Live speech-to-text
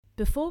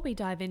Before we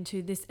dive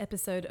into this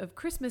episode of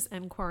Christmas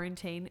and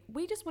Quarantine,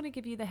 we just want to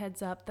give you the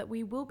heads up that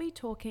we will be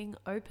talking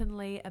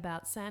openly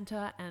about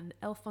Santa and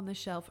Elf on the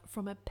Shelf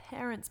from a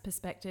parent's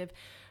perspective,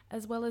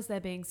 as well as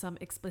there being some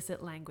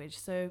explicit language.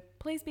 So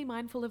please be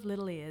mindful of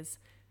little ears.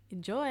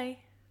 Enjoy!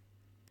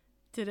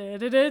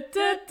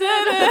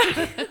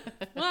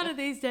 One of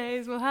these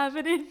days we'll have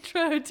an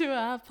intro to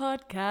our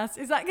podcast.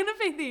 Is that going to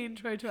be the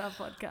intro to our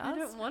podcast? I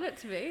don't want it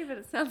to be, but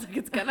it sounds like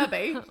it's going to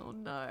be. Oh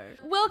no.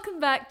 Welcome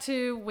back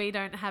to We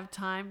Don't Have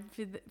Time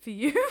for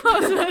You.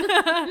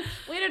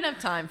 We don't have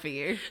time for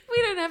you.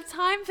 We don't have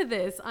time for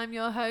this. I'm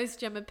your host,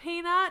 Gemma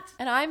Peanut.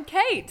 And I'm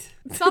Kate.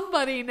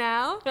 Somebody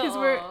now. Because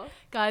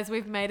Aw.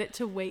 we've made it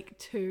to week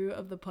 2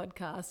 of the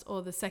podcast,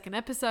 or the second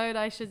episode,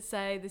 I should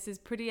say. This is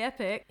pretty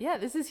epic. Yeah,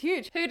 this is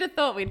huge. Who'd have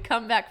thought we'd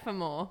come back for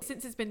more?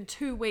 Since it's been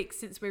 2 weeks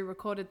since we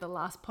recorded the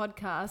last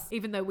podcast,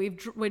 even though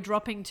we're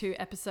dropping 2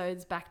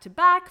 episodes back to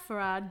back for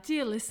our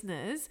dear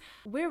listeners,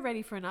 we're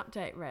ready for an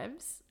update,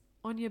 Revs,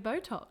 on your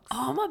Botox.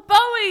 Oh, my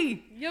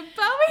Bowie! Your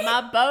Bowie!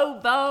 My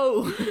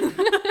Bo.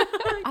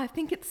 I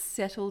think it's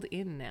settled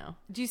in now.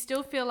 Do you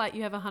still feel like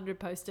you have 100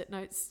 Post-it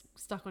notes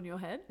stuck on your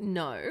head?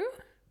 No.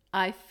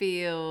 I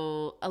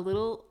feel a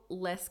little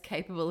less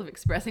capable of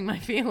expressing my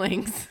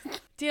feelings.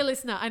 Dear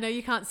listener, I know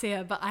you can't see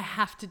her, but I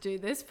have to do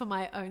this for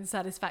my own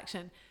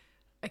satisfaction.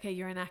 Okay,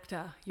 you're an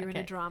actor. You're in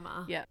a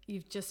drama. Yeah.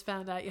 You've just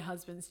found out your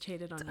husband's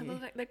cheated on I you.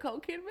 look like Nicole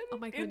Kidman Oh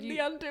my God, in The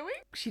Undoing.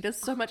 She does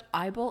so much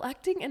eyeball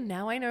acting, and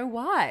now I know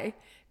why.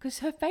 Because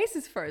her face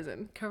is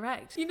frozen.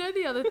 Correct. You know,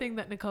 the other thing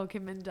that Nicole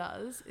Kidman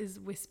does is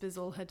whispers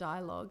all her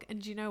dialogue.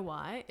 And do you know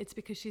why? It's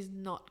because she's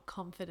not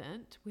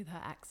confident with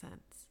her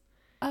accents.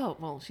 Oh,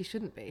 well, she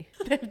shouldn't be.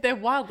 They're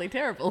wildly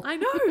terrible. I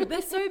know,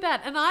 they're so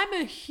bad. And I'm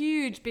a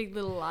huge Big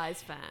Little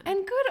Lies fan.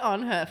 And good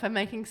on her for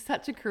making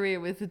such a career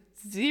with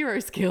zero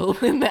skill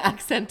in the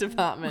accent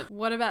department.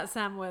 What about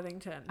Sam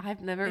Worthington?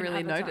 I've never in really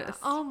Avatar? noticed.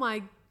 Oh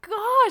my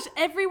gosh,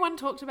 everyone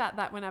talked about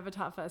that when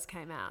Avatar first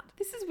came out.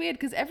 This is weird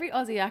because every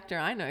Aussie actor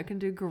I know can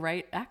do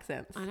great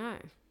accents. I know.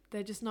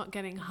 They're just not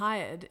getting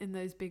hired in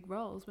those big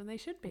roles when they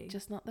should be.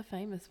 Just not the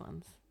famous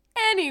ones.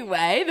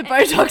 Anyway, the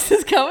Botox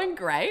is going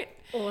great.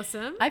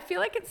 Awesome. I feel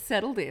like it's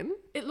settled in.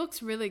 It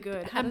looks really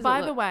good. How And does it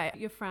by the look? way,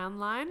 your frown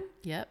line,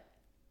 Yep.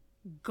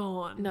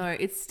 gone. No,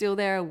 it's still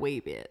there a wee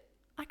bit.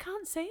 I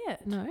can't see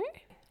it. No?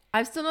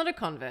 I'm still not a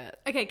convert.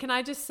 Okay, can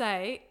I just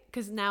say,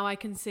 because now I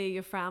can see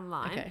your frown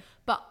line, Okay.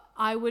 but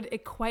I would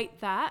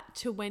equate that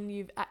to when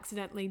you've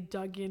accidentally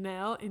dug your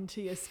nail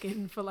into your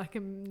skin for like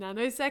a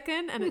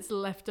nanosecond and it's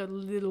left a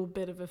little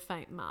bit of a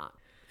faint mark.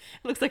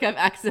 Looks like I've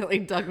accidentally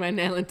dug my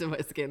nail into my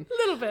skin. A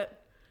little bit.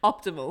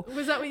 Optimal.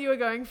 Was that what you were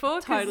going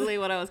for? 'Cause- Totally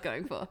what I was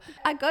going for.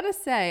 I gotta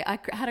say, I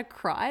had a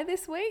cry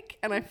this week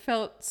and I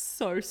felt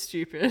so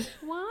stupid.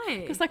 Why?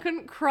 Because I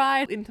couldn't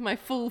cry into my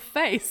full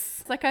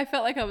face. It's like I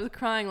felt like I was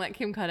crying like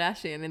Kim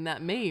Kardashian in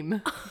that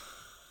meme.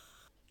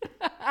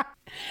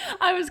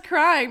 I was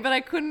crying, but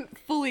I couldn't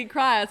fully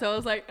cry. So I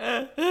was like,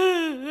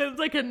 it was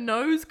like a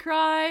nose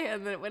cry,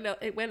 and then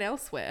it went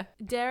elsewhere.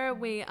 Dare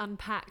we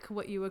unpack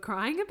what you were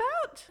crying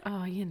about?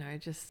 Oh,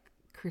 just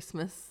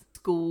Christmas,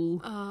 school,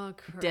 Oh,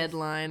 Christ.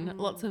 deadline,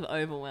 lots of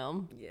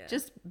overwhelm. Yeah.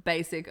 Just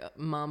basic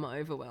mum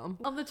overwhelm.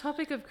 On the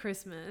topic of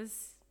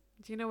Christmas,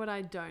 do you know what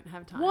I don't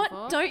have time What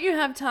for? don't you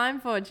have time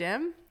for,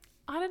 Gem?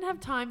 I don't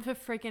have time for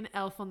freaking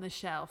Elf on the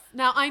Shelf.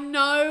 Now, I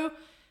know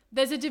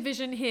there's a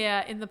division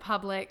here in the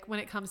public when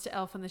it comes to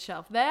Elf on the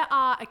Shelf. There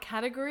are a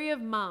category of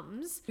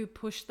mums who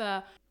push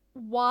the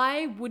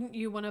why wouldn't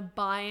you want to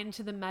buy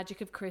into the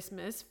magic of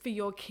Christmas for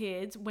your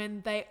kids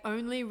when they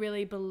only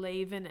really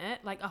believe in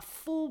it, like a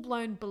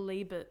full-blown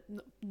believer,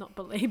 not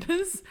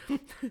believers.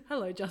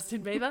 Hello,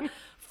 Justin Bieber.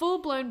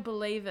 Full-blown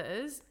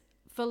believers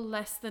for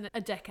less than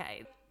a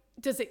decade.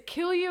 Does it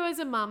kill you as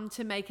a mum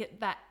to make it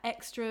that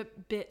extra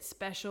bit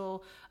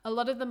special? A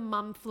lot of the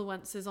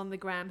mumfluencers on the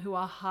gram who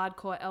are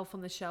hardcore Elf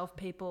on the Shelf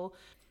people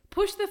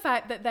push the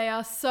fact that they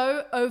are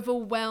so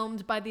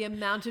overwhelmed by the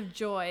amount of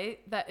joy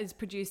that is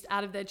produced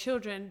out of their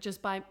children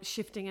just by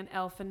shifting an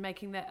elf and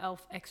making their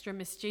elf extra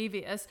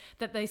mischievous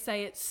that they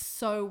say it's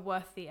so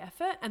worth the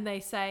effort, and they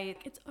say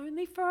it's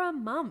only for a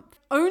month.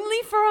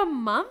 Only for a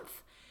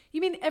month? You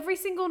mean every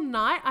single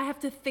night I have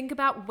to think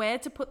about where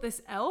to put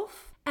this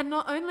elf? And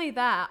not only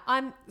that,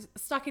 I'm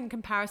stuck in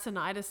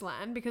comparisonitis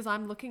land because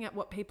I'm looking at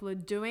what people are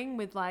doing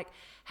with like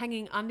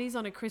hanging undies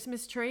on a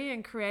Christmas tree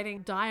and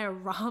creating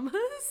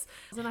dioramas.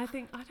 And I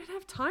think, I don't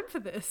have time for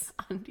this.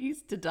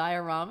 Undies to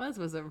dioramas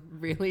was a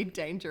really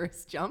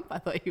dangerous jump. I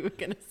thought you were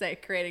going to say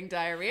creating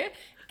diarrhea.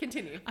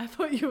 Continue. I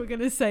thought you were going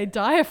to say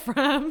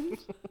diaphragm.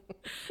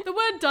 The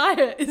word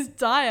diet is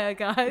dire,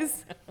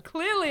 guys.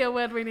 Clearly a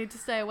word we need to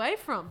stay away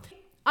from.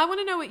 I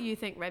want to know what you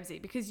think,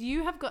 Rebsy, because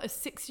you have got a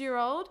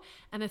 6-year-old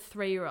and a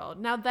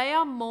 3-year-old. Now, they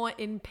are more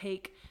in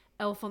peak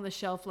Elf on the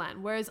Shelf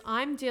land, whereas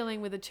I'm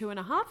dealing with a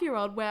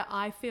 2.5-year-old where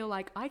I feel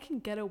like I can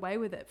get away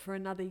with it for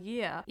another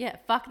year. Yeah,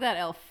 fuck that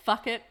elf.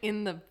 Fuck it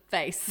in the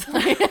face.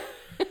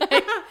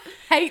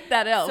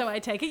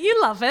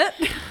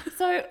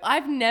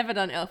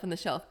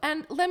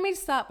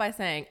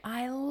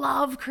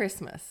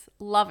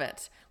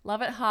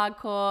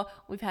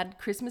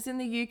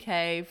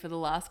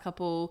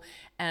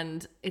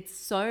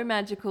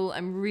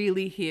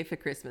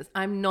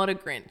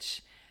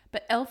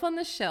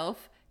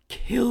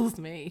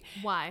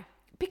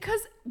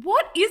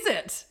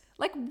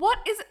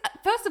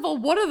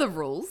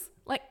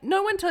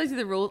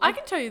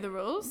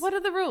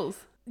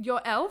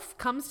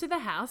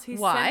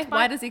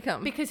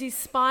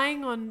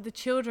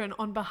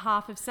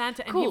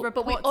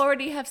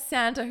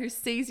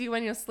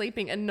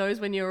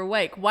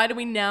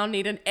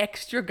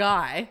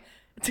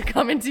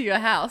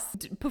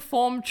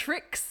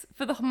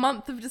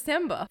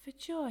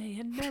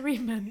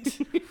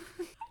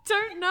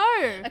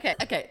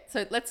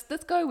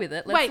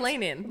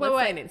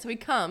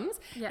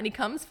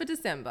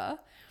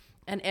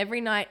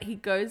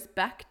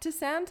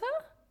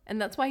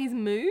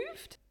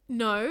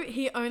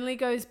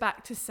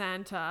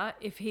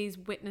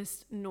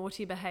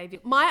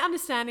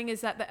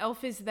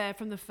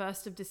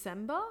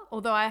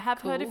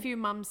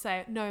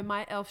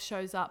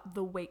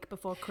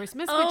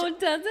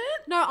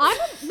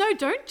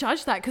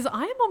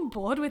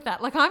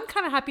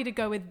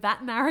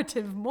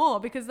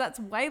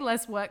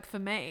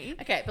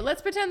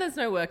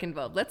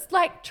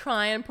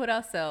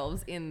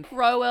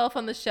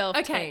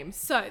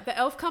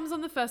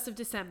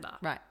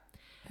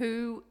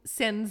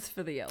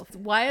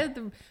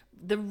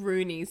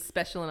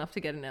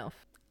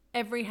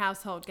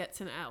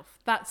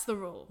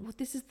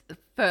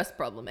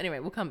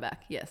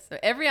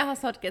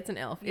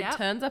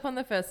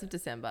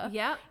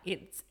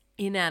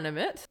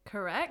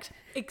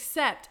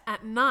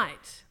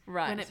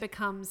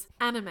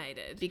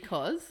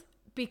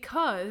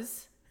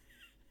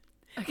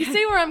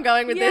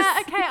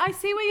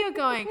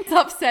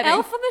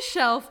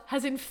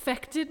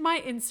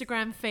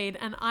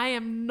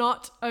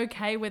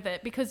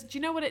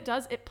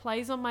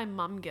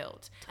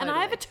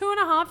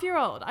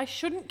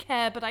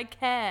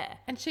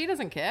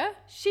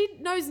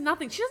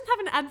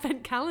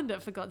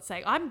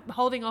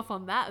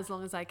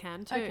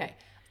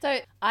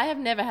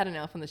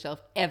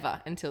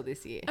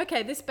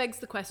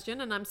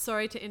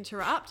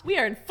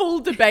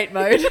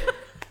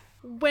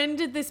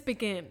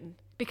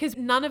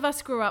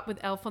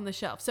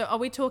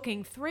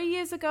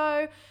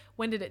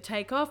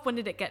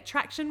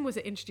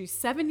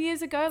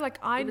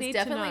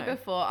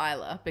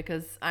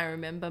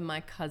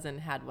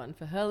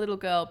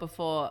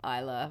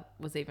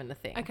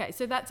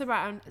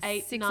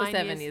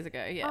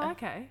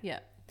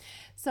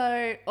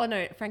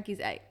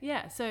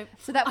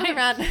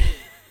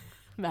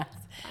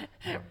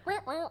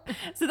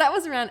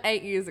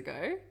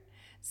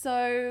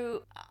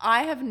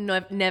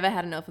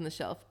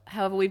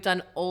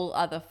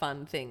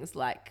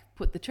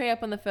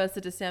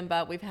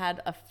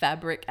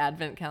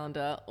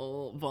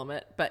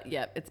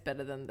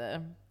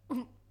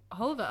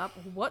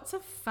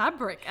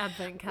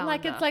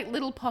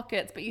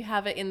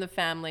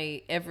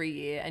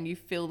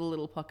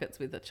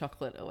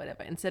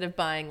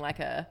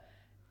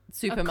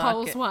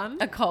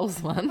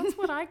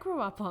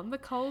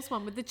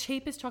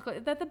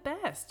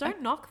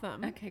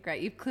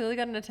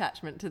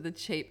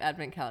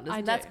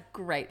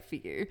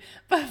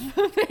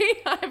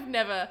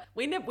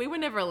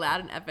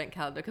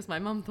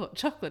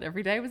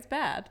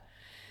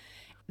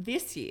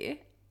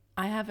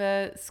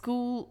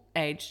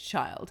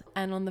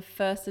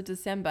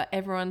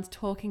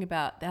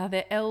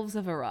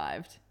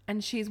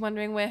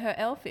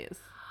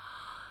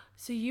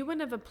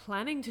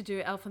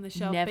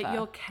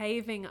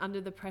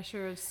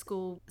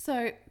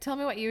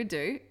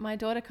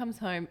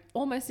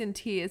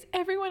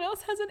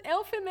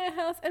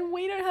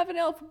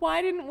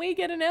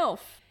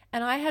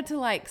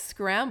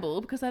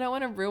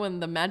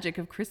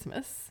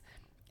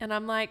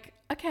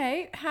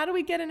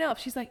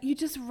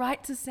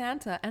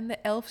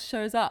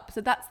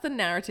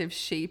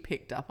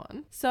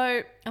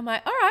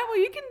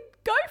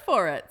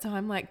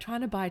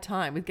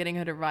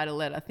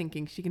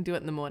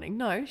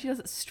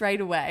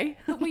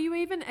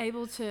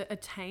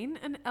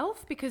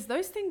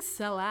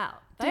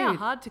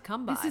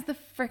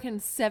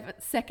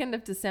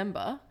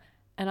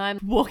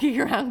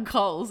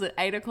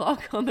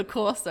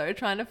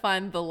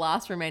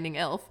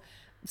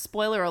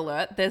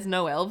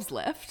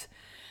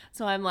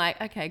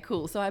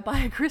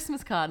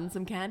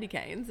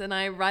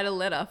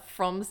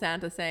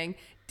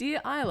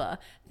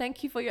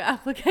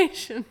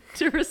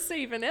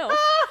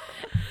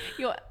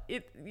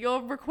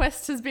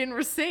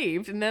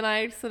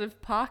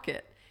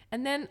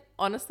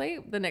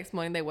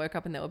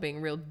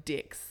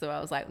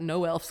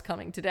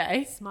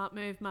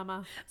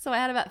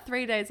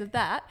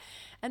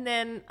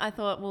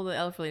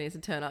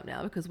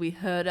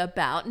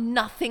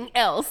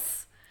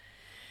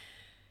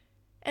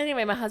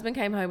 Anyway, my husband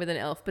came home with an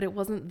elf, but it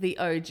wasn't the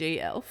OG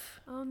elf.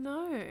 Oh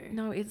no.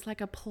 No, it's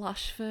like a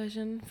plush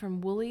version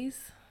from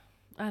Woolies.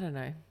 I don't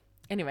know.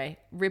 Anyway,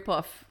 rip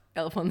off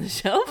Elf on the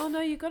Shelf. Oh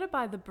no, you got to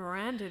buy the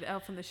branded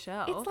Elf on the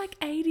Shelf. It's like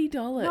 $80.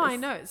 No, I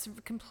know. It's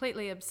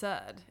completely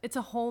absurd. It's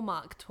a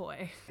Hallmark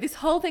toy. This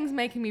whole thing's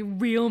making me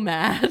real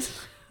mad.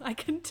 I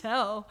can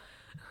tell.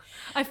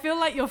 I feel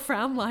like your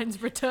frown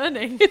line's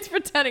returning. It's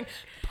returning.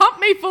 Pump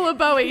me full of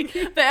Bowie.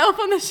 The Elf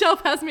on the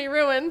Shelf has me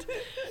ruined.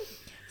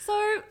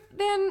 So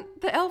then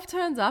the elf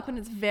turns up and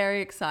it's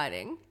very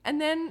exciting.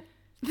 And then...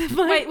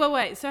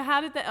 Wait. So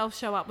how did the elf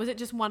show up? Was it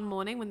just one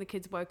morning when the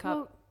kids woke up?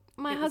 Well,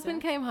 my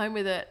husband came home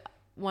with it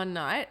one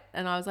night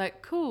and I was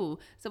like, cool.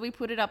 So we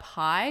put it up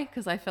high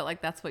because I felt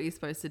like that's what you're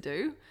supposed to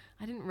do.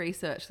 I didn't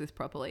research this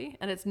properly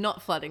and it's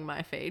not flooding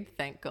my feed,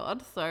 thank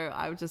God. So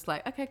I was just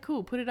like, okay,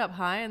 cool, put it up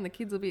high and the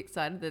kids will be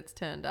excited that it's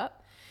turned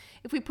up.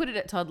 If we put it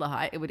at toddler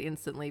height, it would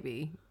instantly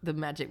be, the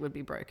magic would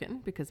be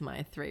broken because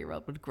my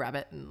 3-year-old would grab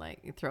it and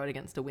like throw it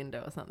against a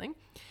window or something.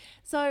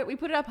 So we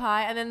put it up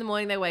high and then in the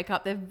morning they wake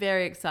up, they're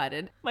very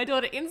excited. My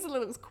daughter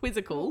instantly looks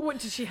quizzical. What,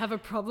 did she have a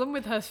problem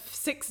with her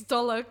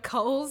 $6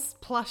 Coles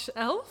plush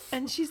elf?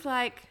 And she's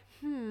like,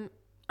 and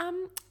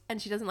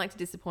she doesn't like to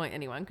disappoint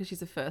anyone because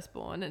she's a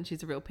firstborn and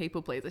she's a real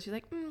people pleaser. She's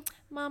like,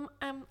 Mum,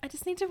 I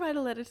just need to write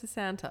a letter to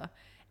Santa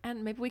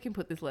and maybe we can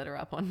put this letter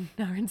up on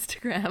our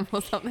Instagram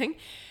or something.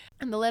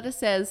 And the letter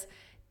says,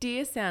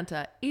 Dear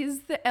Santa,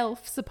 is the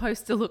elf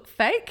supposed to look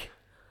fake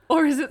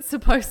or is it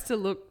supposed to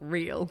look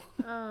real?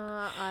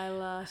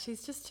 Isla,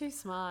 she's just too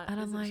smart, And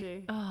I'm isn't like,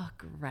 she? oh,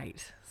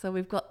 great. So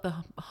we've got the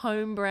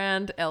home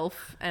brand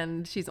elf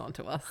and she's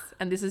onto us.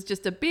 And this is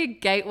just a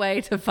big gateway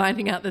to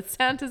finding out that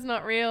Santa's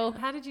not real.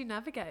 How did you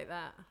navigate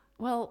that?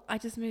 Well, I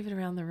just move it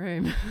around the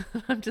room.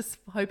 I'm just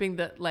hoping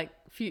that like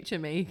future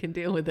me can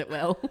deal with it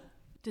well.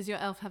 Does your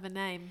elf have a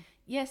name?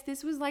 Yes,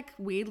 this was like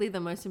weirdly the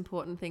most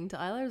important thing to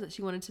Isla is that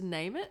she wanted to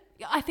name it.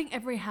 Yeah, I think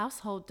every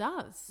household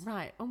does.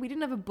 Right. Well, we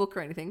didn't have a book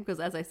or anything because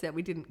as I said,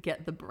 we didn't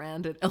get the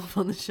branded Elf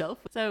on the Shelf.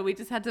 So we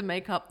just had to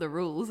make up the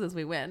rules as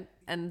we went.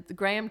 And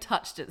Graham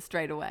touched it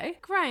straight away.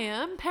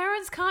 Graham,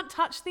 parents can't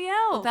touch the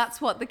elf. That's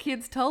what the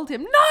kids told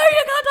him. No,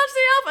 you can't touch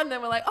the elf. And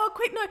then we're like, oh,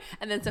 quick, no.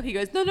 And then so he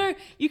goes, no,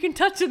 you can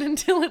touch it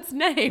until it's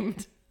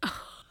named.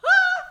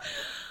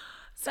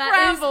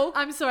 Scramble.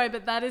 I'm sorry,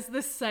 but that is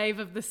the save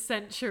of the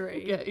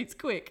century. Yeah, it's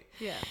quick.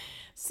 Yeah.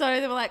 So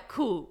they were like,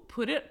 cool,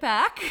 put it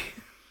back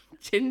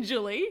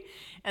gingerly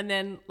and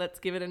then let's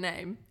give it a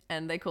name.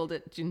 And they called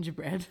it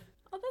Gingerbread.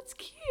 Oh, that's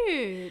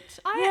cute.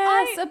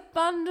 Yes,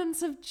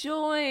 abundance of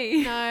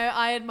joy. No,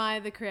 I admire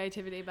the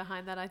creativity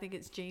behind that. I think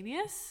it's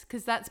genius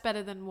because that's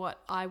better than what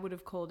I would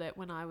have called it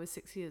when I was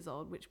 6 years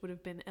old, which would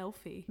have been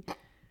Elfie.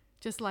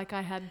 Just like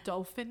I had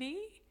Dolphiny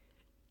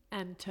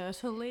and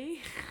Turtley.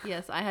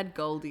 Yes, I had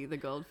Goldie, the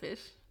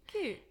goldfish.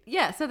 Cute.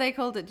 Yeah, so they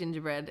called it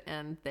Gingerbread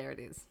and there it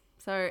is.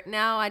 So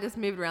now I just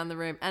moved around the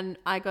room and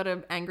I got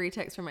an angry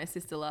text from my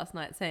sister last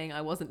night saying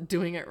I wasn't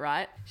doing it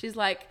right. She's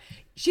like,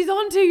 she's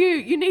on to you.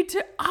 You need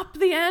to up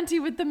the ante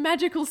with the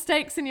magical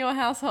stakes in your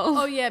household.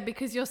 Oh, yeah,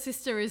 because your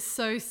sister is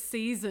so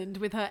seasoned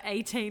with her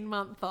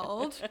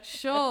 18-month-old.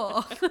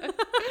 Sure.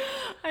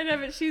 I know,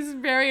 but she's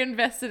very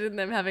invested in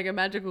them having a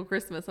magical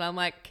Christmas. And I'm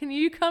like, can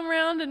you come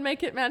around and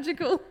make it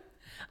magical?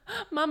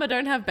 Mum, I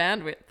don't have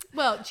bandwidth.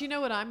 Well, do you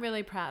know what I'm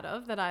really proud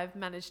of that I've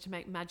managed to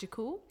make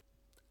magical?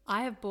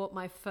 I have bought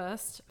my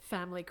first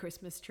family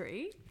Christmas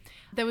tree.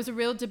 There was a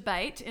real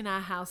debate in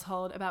our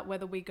household about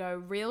whether we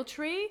go real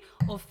tree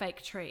or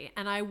fake tree.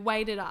 And I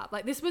weighed it up.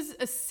 Like, this was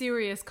a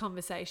serious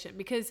conversation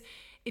because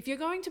if you're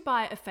going to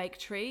buy a fake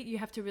tree, you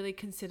have to really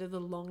consider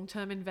the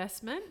long-term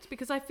investment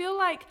because I feel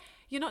like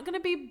you're not going to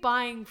be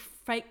buying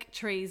fake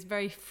trees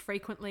very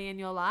frequently in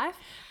your life.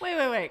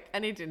 Wait. I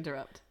need to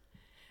interrupt.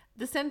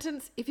 The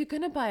sentence, if you're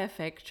going to buy a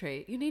fake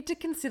tree, you need to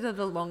consider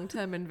the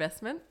long-term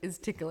investment is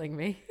tickling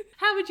me.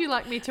 How would you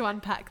like me to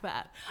unpack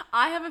that?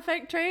 I have a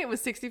fake tree. It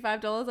was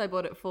 $65. I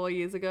bought it 4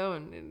 years ago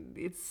and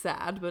it's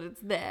sad, but it's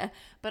there.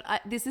 But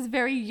this is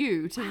very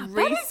you to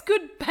That is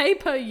good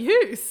pay-per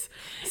use.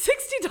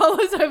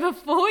 $60 over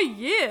 4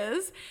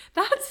 years.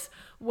 That's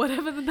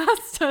whatever the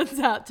maths turns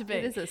out to be.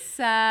 It is a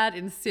sad,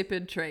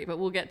 insipid tree, but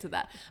we'll get to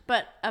that.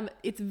 But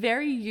it's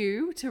very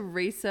you to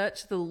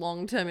research the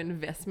long-term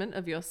investment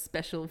of your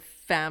special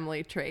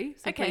family tree.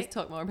 So Okay. please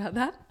talk more about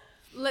that.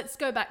 Let's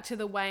go back to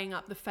the weighing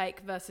up the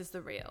fake versus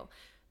the real.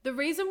 The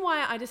reason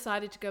why I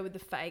decided to go with the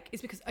fake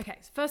is because, okay,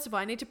 first of all,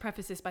 I need to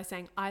preface this by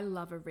saying I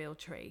love a real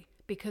tree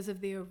because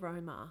of the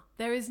aroma.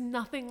 There is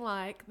nothing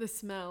like the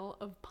smell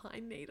of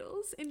pine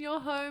needles in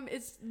your home.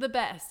 It's the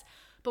best.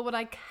 But what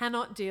I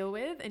cannot deal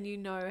with, and you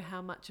know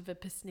how much of a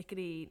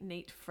persnickety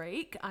neat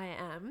freak I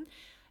am,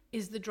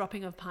 is the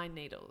dropping of pine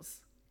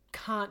needles.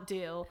 Can't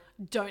deal.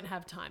 Don't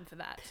have time for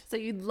that. So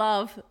you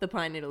love the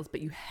pine needles,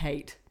 but you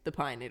hate the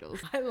pine needles.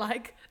 I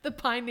like the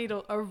pine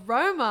needle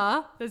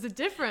aroma. There's a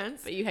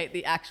difference. But you hate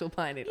the actual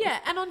pine needles. Yeah,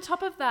 and on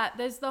top of that,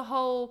 there's the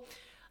whole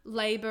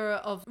labor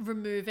of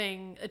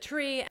removing a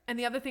tree. And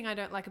the other thing I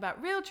don't like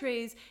about real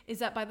trees is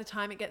that by the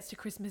time it gets to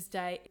Christmas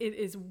Day, it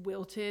is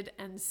wilted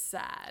and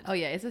sad. Oh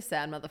yeah, it's a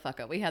sad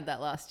motherfucker. We had that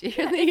last year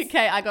in the UK.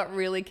 I got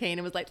really keen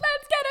and was like,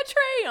 let's get a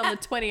tree on the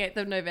 28th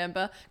of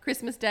November.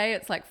 Christmas Day,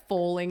 it's like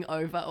falling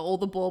over. All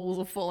the baubles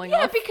are falling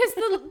off.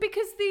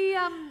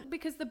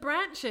 Because the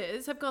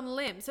branches have gone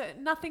limp, so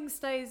nothing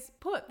stays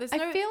put.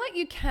 I feel like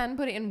you can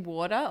put it in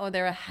water, or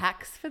there are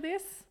hacks for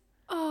this.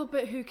 Oh,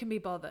 but who can be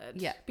bothered?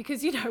 Yeah.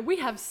 Because, we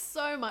have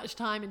so much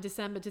time in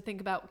December to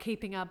think about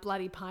keeping our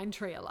bloody pine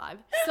tree alive.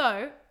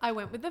 So I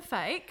went with the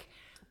fake.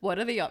 What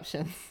are the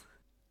options?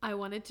 I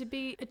wanted to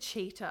be a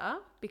cheater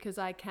because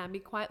I can be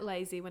quite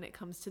lazy when it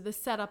comes to the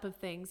setup of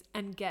things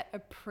and get a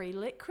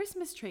pre-lit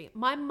Christmas tree.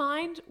 My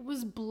mind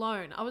was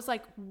blown. I was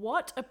like,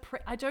 what?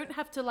 I don't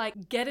have to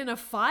like get in a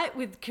fight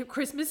with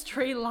Christmas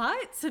tree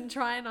lights and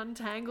try and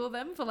untangle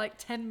them for like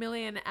 10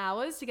 million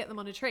hours to get them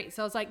on a tree.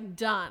 So I was like,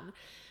 done.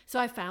 So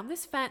I found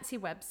this fancy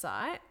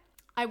website.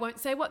 I won't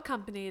say what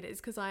company it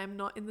is because I am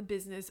not in the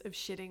business of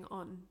shitting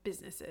on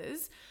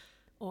businesses.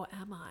 Or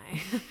am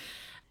I?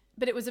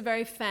 But it was a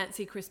very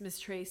fancy Christmas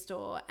tree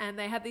store, and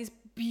they had these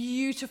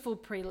beautiful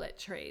pre-lit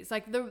trees.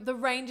 Like the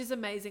range is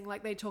amazing.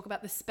 Like they talk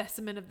about the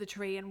specimen of the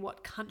tree and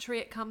what country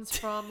it comes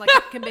from. Like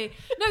it can be,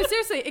 no,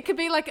 seriously, it could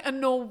be like a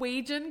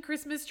Norwegian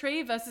Christmas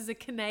tree versus a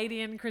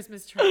Canadian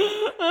Christmas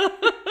tree.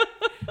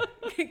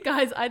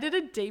 Guys, I did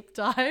a deep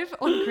dive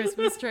on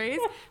Christmas trees,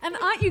 and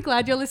aren't you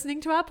glad you're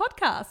listening to our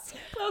podcast?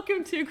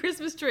 Welcome to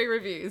Christmas Tree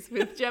Reviews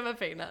with Gemma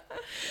Fina.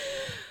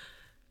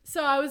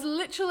 So I was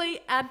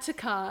literally add to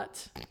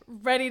cart,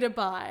 ready to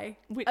buy.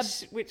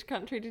 Which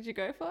country did you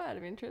go for, out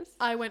of interest?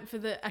 I went for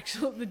the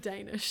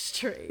Danish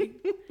tree.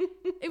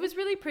 It was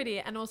really pretty,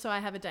 and also I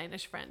have a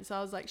Danish friend, so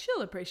I was like,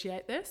 she'll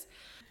appreciate this.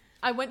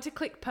 I went to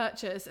click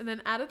purchase, and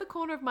then out of the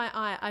corner of my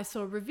eye, I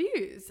saw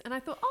reviews, and I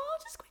thought, oh,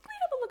 I'll just quickly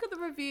have a look at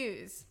the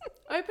reviews.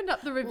 Opened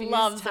up the reviews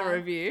Loves tab. a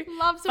review.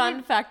 Loves a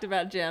Fun fact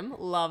about Gem,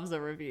 loves a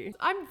review.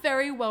 I'm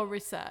very well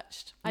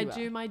researched. I You are.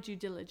 do my due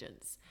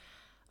diligence.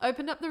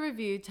 Opened up the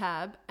review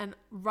tab, and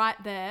right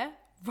there,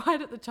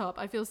 right at the top,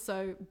 I feel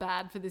so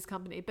bad for this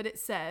company, but it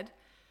said,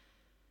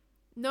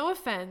 no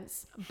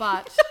offense,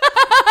 but...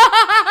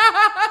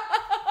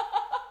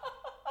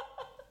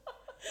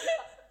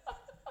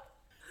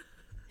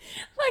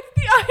 Like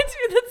the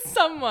idea that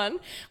someone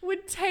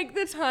would take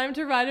the time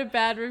to write a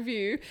bad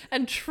review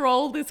and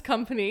troll this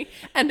company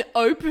and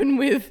open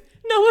with,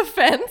 no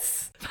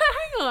offense. But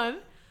hang on.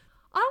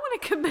 I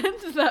want to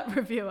commend that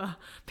reviewer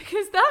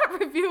because that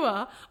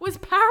reviewer was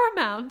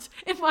paramount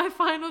in my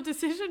final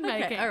decision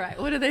making. Okay, all right.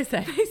 What did they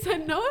say? They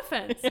said, no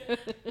offense.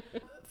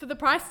 For the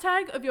price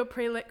tag of your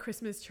pre-lit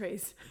Christmas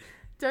trees,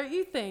 don't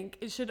you think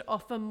it should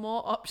offer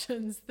more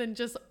options than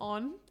just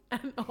on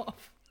and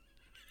off?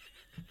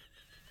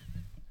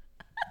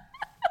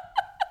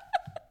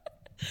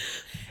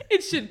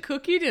 It should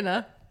cook you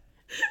dinner,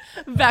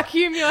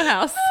 vacuum your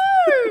house,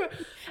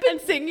 and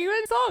sing you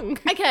a song.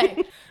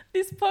 Okay.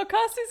 This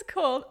podcast is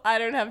called I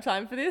Don't Have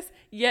Time for This,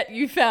 yet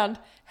you found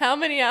how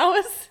many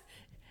hours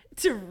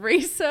to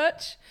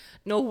research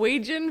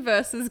Norwegian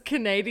versus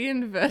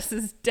Canadian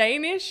versus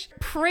Danish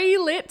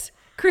pre-lit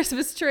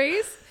Christmas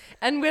trees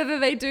and whether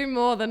they do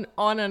more than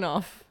on and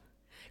off.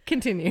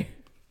 Continue.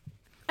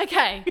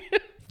 Okay.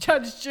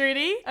 Judge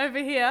Judy over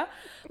here.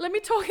 Let me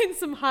talk in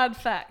some hard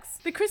facts.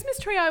 The Christmas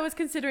tree I was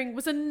considering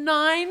was a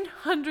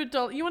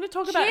 $900. You want to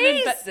talk about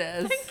Jesus.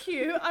 Thank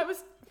you. I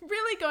was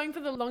really going for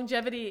the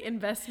longevity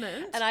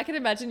investment. And I can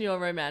imagine your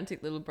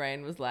romantic little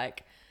brain was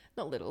like,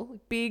 not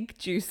little, big,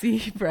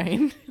 juicy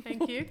brain.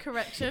 Thank you.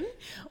 Correction.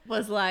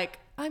 Was like,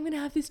 I'm going to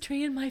have this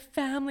tree in my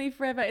family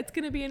forever. It's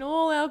going to be in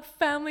all our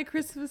family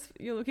Christmas.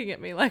 You're looking at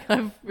me like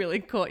I've really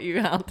caught you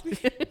out.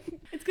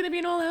 It's going to be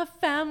in all our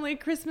family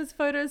Christmas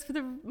photos for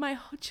my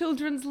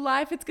children's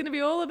life. It's going to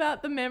be all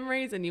about the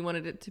memories, and you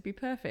wanted it to be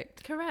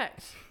perfect.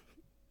 Correct.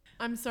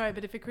 I'm sorry,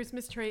 but if a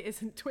Christmas tree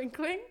isn't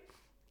twinkling,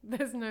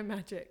 there's no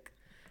magic.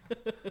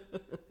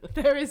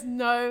 There is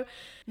no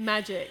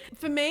magic.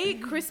 For me,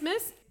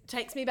 Christmas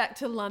takes me back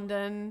to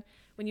London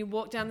when you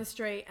walk down the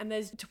street and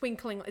there's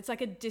twinkling. It's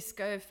like a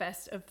disco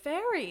fest of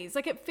fairies.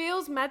 Like it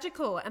feels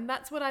magical, and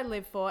that's what I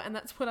live for, and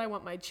that's what I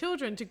want my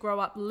children to grow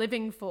up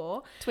living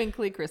for.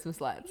 Twinkly Christmas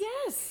lights.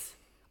 Yes.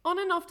 On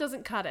and off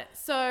doesn't cut it.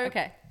 So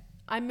Okay.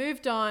 I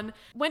moved on,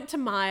 went to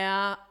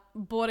Maya,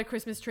 bought a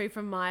Christmas tree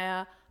from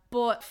Maya,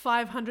 bought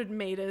 500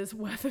 meters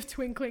worth of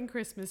twinkling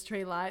Christmas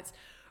tree lights,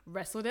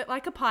 wrestled it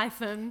like a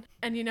python.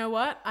 And you know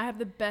what? I have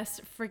the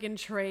best friggin'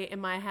 tree in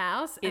my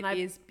house. It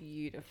is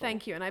beautiful.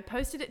 Thank you. And I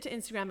posted it to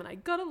Instagram and I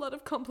got a lot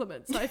of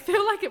compliments. So I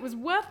feel like it was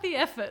worth the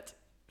effort.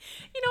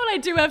 You know what I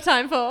do have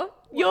time for?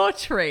 Your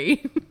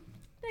tree.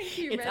 Thank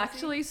you, It's Rezzy.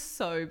 actually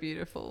so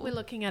beautiful. We're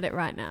looking at it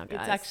right now, guys.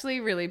 It's actually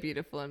really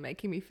beautiful and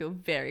making me feel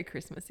very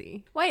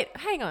Christmassy. Wait,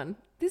 hang on.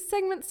 This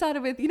segment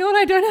started with, you know what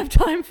I don't have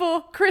time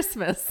for?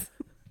 Christmas.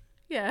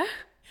 Yeah.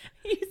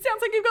 It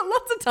sounds like you've got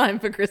lots of time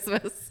for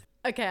Christmas.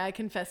 Okay, I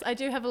confess. I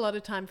do have a lot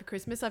of time for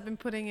Christmas. I've been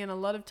putting in a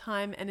lot of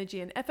time,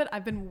 energy, and effort.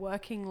 I've been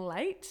working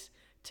late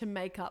to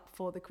make up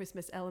for the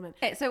Christmas element.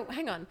 Okay, so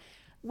hang on.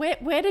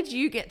 Where did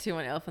you get to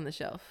on Elf on the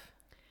Shelf?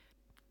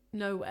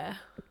 Nowhere.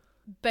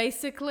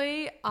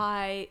 Basically,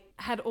 I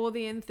had all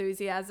the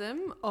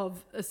enthusiasm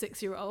of a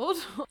 6-year-old,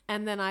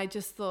 and then I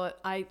just thought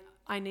I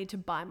need to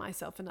buy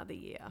myself another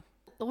year.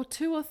 Or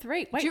 2 or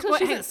 3. Wait Do you- till wait,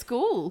 she's hang- at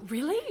school.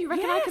 Really? You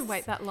reckon I could Yes.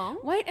 wait that long?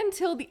 Wait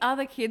until the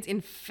other kids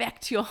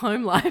infect your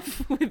home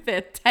life with their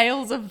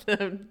tales of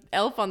the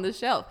Elf on the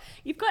Shelf.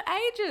 You've got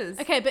ages.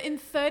 Okay, but in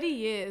 30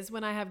 years,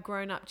 when I have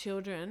grown-up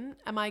children,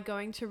 am I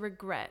going to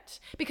regret?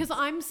 Because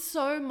I'm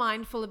so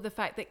mindful of the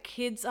fact that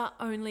kids are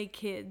only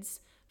kids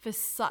for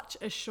such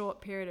a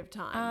short period of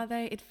time. Are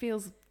they? It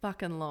feels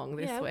fucking long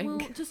this week. Well,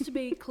 just to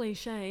be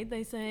cliched,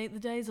 they say the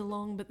days are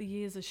long, but the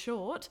years are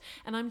short.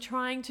 And I'm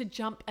trying to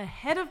jump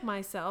ahead of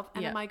myself.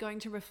 And Yeah. am I going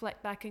to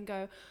reflect back and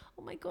go,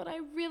 oh my God, I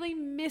really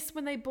miss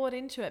when they bought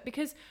into it?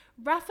 Because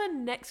Rafa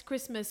next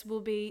Christmas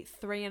will be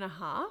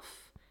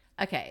 3.5.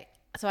 Okay,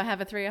 so I have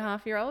a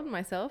 3.5-year-old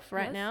myself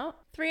right Yes. now.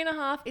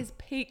 3.5 is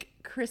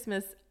peak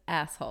Christmas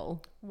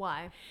asshole.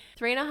 Why?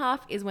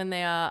 3.5 is when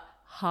they are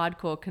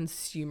hardcore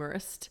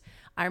consumerist.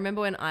 I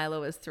remember when Isla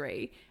was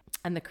 3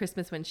 and the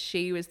Christmas when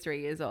she was 3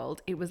 years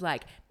old, it was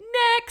like,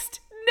 next,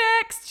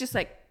 just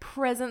like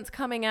presents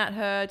coming at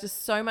her,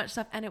 just so much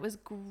stuff. And it was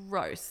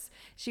gross.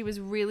 She was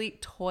really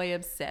toy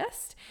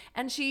obsessed.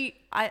 And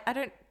I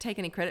don't take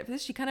any credit for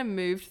this. She kind of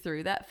moved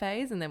through that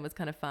phase and then was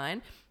kind of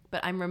fine.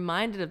 But I'm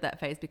reminded of that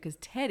phase because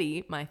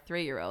Teddy, my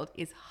 3-year-old,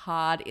 is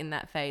hard in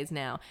that phase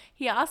now.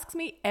 He asks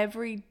me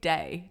every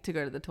day to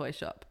go to the toy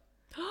shop.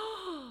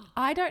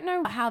 I don't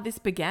know how this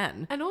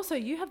began. And also,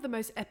 you have the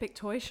most epic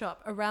toy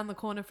shop around the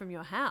corner from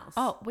your house.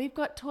 Oh, we've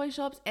got toy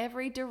shops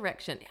every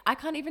direction. I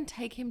can't even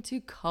take him to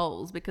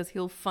Coles because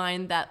he'll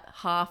find that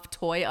half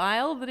toy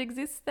aisle that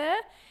exists there.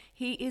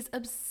 He is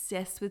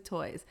obsessed with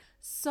toys.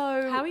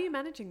 So How are you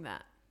managing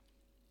that?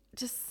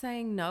 just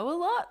saying no a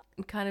lot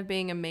and kind of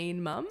being a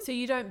mean mum. So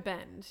you don't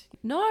bend.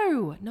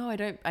 No, I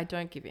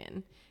don't give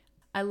in.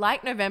 I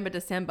like November,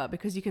 December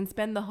because you can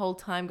spend the whole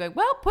time going,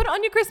 well, put it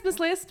on your Christmas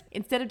list.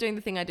 Instead of doing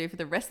the thing I do for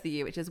the rest of the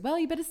year, which is, well,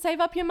 you better save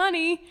up your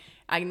money.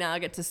 I now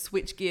get to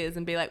switch gears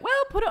and be like,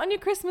 well, put it on your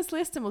Christmas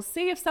list and we'll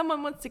see if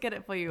someone wants to get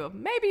it for you. Or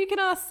maybe you can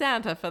ask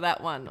Santa for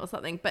that one or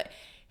something. But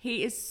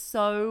he is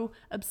so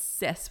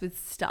obsessed with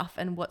stuff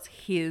and what's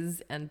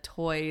his and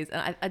toys.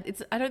 And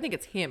I don't think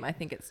it's him. I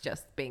think it's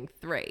just being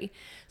 3.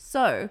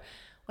 So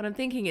what I'm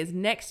thinking is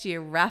next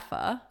year,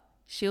 Rafa,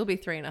 she'll be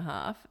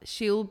 3.5.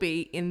 She'll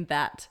be in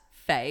that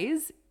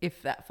phase,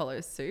 if that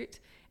follows suit,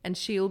 and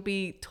she'll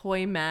be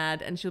toy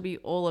mad and she'll be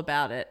all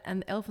about it.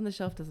 And the Elf on the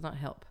Shelf does not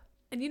help.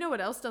 And you know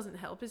what else doesn't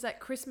help is that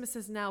Christmas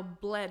has now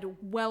bled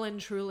well and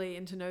truly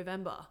into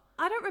November.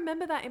 I don't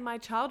remember that in my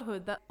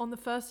childhood, that on the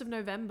 1st of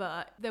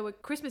November, there were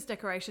Christmas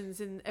decorations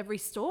in every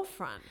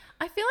storefront.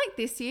 I feel like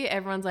this year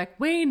everyone's like,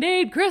 we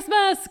need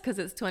Christmas because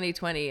it's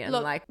 2020 and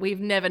Look, like we've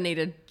never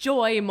needed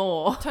joy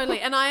more. Totally.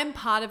 And I am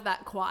part of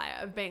that choir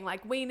of being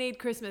like, we need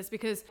Christmas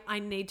because I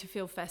need to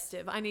feel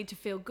festive. I need to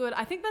feel good.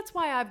 I think that's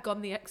why I've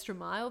gone the extra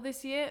mile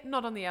this year,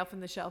 not on the Elf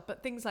on the Shelf,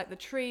 but things like the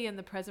tree and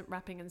the present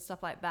wrapping and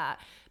stuff like that,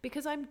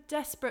 because I'm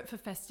desperate for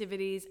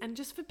festivities and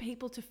just for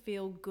people to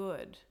feel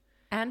good.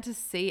 And to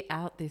see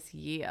out this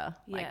year.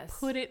 Like Yes.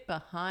 put it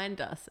behind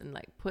us and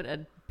like put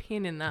a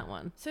pin in that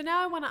one. So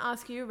now I want to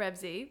ask you,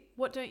 Revsy,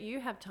 what don't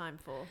you have time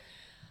for?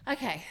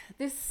 Okay,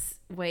 this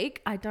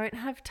week I don't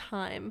have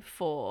time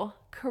for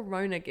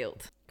corona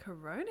guilt.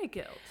 Corona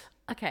guilt.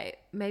 Okay,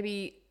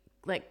 maybe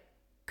like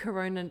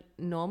corona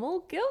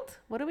normal guilt?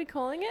 What are we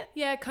calling it?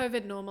 Yeah,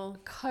 COVID normal.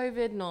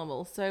 COVID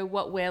normal. So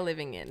what we're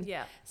living in.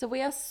 Yeah. So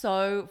we are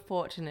so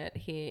fortunate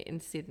here in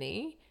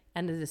Sydney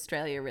and in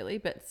Australia really,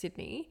 but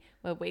Sydney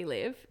where we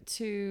live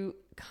to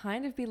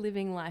kind of be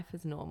living life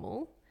as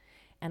normal.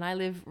 And I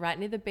live right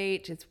near the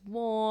beach. It's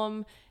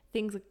warm.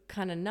 Things are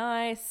kind of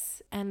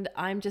nice. And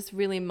I'm just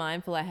really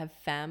mindful I have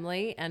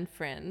family and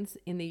friends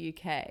in the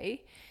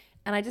UK.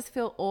 And I just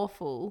feel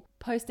awful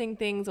posting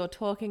things or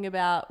talking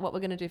about what we're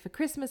going to do for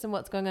Christmas and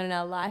what's going on in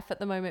our life at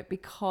the moment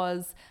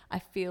because I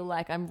feel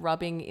like I'm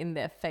rubbing in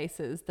their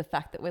faces the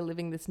fact that we're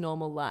living this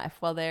normal life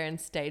while they're in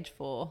stage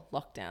 4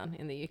 lockdown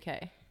in the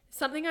UK.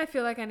 Something I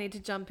feel like I need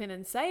to jump in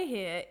and say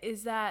here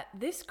is that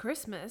this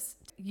Christmas,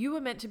 you were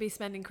meant to be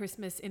spending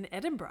Christmas in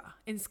Edinburgh,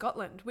 in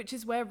Scotland, which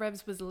is where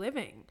Revs was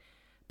living.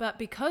 But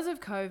because of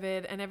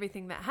COVID and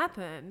everything that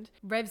happened,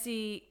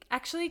 Revsy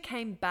actually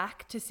came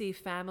back to see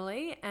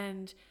family.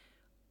 And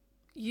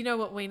you know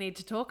what we need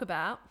to talk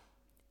about?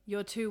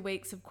 Your 2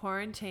 weeks of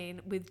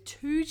quarantine with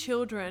 2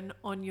 children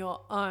on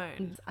your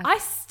own. I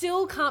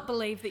still can't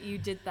believe that you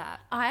did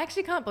that. I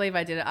actually can't believe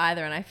I did it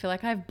either, and I feel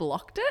like I've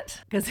blocked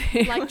it because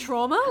Like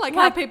trauma? Like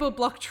how people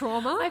block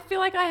trauma? I feel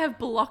like I have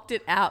blocked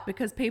it out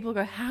because people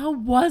go, how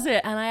was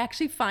it? And I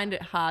actually find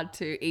it hard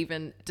to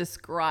even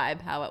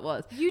describe how it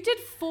was. You did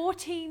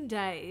 14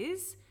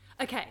 days.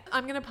 Okay,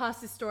 I'm going to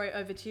pass this story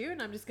over to you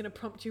and I'm just going to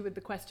prompt you with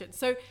the question.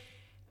 So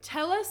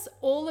Tell us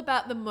all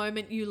about the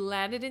moment you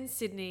landed in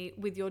Sydney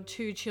with your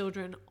 2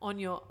 children on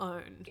your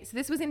own. So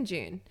this was in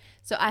June.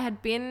 So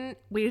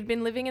we had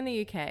been living in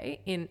the UK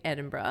in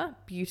Edinburgh,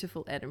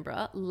 beautiful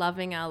Edinburgh,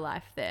 loving our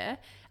life there.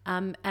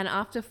 And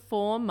after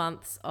 4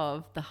 months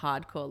of the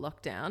hardcore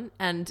lockdown,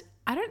 and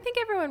I don't think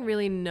everyone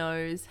really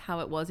knows how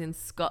it was in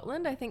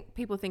Scotland. I think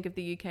people think of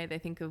the UK, they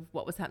think of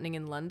what was happening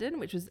in London,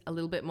 which was a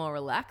little bit more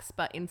relaxed.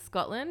 But in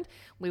Scotland,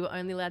 we were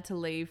only allowed to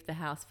leave the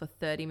house for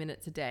 30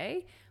 minutes a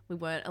day. We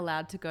weren't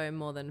allowed to go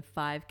more than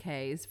 5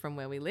 Ks from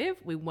where we live.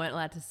 We weren't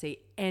allowed to see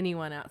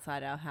anyone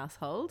outside our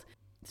household.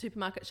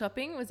 Supermarket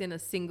shopping was in a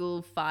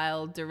single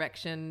file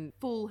direction,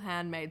 full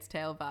Handmaid's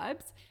Tale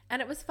vibes.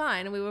 And it was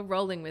fine and we were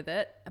rolling with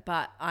it.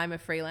 But I'm a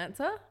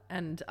freelancer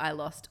and I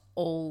lost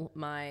all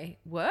my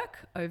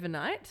work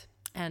overnight.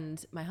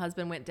 And my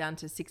husband went down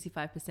to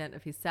 65%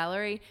 of his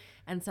salary.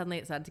 And suddenly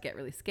it started to get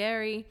really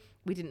scary.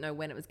 We didn't know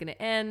when it was going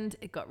to end.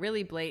 It got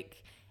really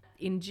bleak.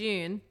 In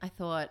June, I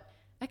thought,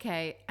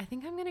 okay, I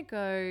think I'm going to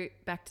go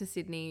back to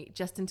Sydney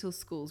just until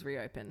schools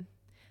reopen.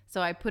 So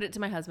I put it to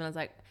my husband. I was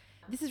like,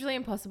 this is really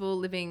impossible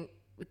living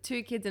with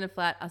 2 kids in a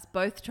flat, us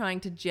both trying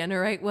to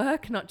generate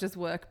work, not just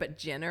work, but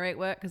generate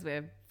work because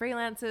we're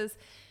freelancers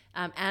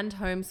and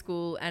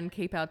homeschool and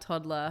keep our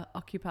toddler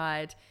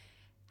occupied.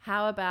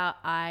 How about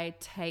I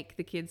take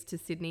the kids to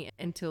Sydney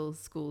until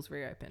schools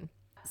reopen?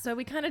 So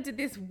we kind of did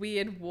this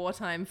weird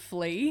wartime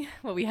flee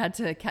where we had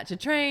to catch a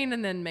train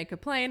and then make a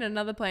plane,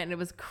 another plane, and it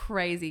was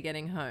crazy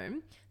getting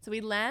home. So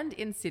we land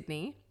in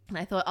Sydney and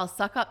I thought I'll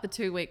suck up the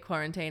 2-week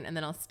quarantine and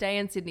then I'll stay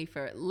in Sydney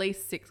for at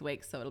least 6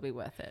 weeks so it'll be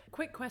worth it.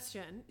 Quick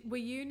question. Were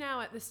you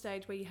now at the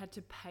stage where you had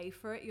to pay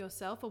for it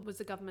yourself or was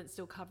the government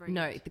still covering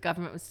No, it? the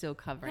government was still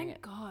covering Thank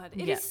it. God.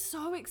 It is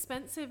so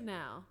expensive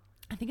now.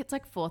 I think it's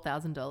like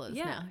 $4,000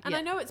 Yeah. now. And I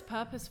know it's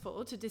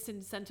purposeful to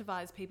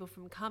disincentivize people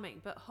from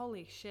coming, but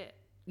holy shit.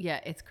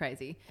 Yeah, it's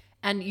crazy.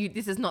 And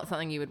this is not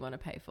something you would want to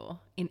pay for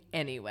in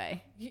any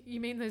way.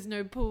 You mean there's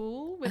no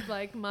pool with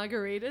like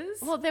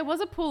margaritas? Well, there was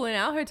a pool in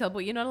our hotel, but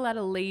you're not allowed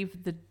to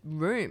leave the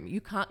room.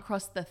 You can't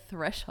cross the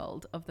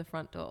threshold of the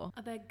front door.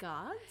 Are there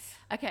guards?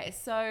 Okay,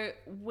 so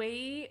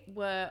we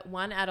were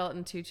 1 adult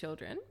and 2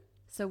 children.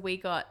 So we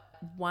got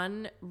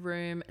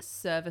 1-room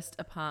serviced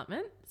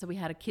apartment. So we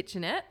had a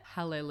kitchenette.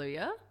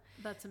 Hallelujah.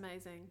 That's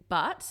amazing.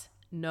 But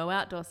no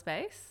outdoor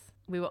space.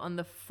 We were on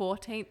the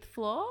 14th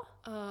floor.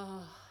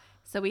 Oh.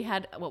 So we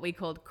had what we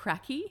called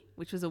cracky,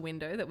 which was a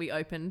window that we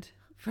opened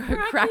for a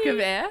crack of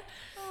air.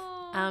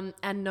 Oh.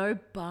 And no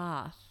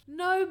bath.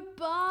 No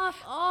bath.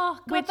 Oh,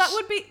 God, Which- that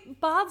would be...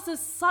 Baths are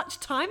such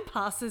time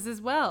passes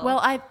as well. Well,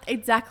 I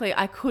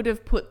could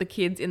have put the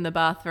kids in the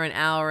bath for an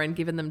hour and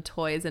given them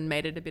toys and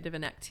made it a bit of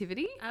an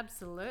activity.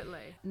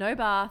 Absolutely. No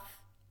bath,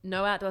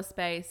 no outdoor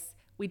space.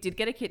 We did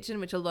get a kitchen,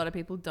 which a lot of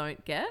people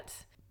don't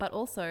get. But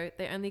also,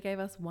 they only gave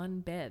us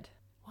 1 bed.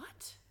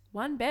 What?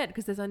 1 bed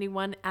because there's only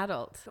 1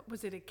 adult.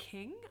 Was it a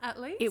king at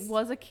least? It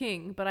was a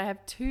king, but I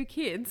have 2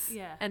 kids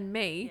Yeah. and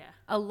me Yeah.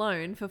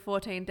 alone for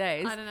 14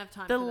 days. I don't have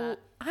time for that.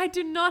 I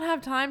do not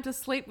have time to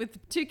sleep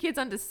with 2 kids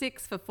under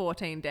 6 for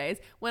 14 days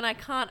when I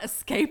can't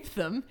escape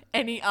them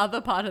any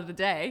other part of the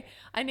day.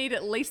 I need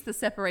at least the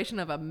separation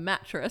of a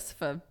mattress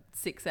for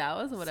 6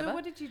 hours or whatever. So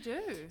what did you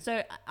do?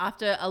 So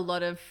after a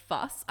lot of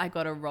fuss, I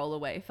got a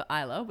rollaway for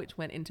Isla, which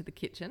went into the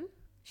kitchen.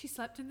 She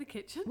slept in the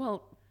kitchen?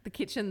 Well, the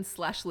kitchen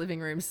 / living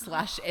room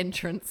 /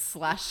 entrance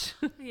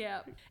 /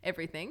 Yeah.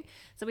 everything.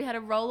 So we had a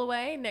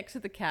rollaway next to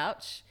the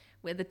couch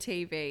with a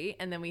TV,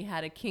 and then we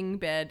had a king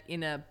bed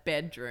in a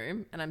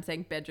bedroom. And I'm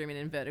saying bedroom in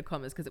inverted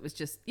commas because it was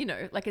just,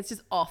 like it's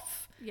just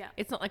off. Yeah.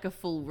 It's not like a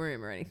full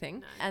room or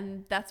anything. No.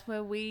 And that's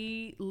where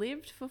we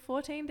lived for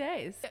 14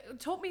 days.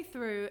 Talk me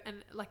through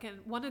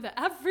one of the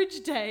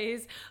average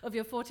days of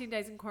your 14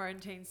 days in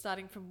quarantine,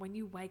 starting from when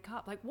you wake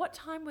up. Like, what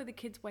time were the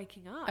kids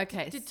waking up?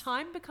 Okay. Did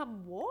time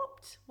become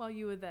warped while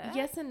you were there?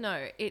 Yes and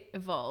no. It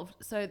evolved.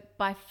 So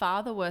by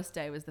far the worst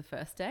day was the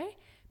first day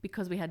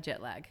because we had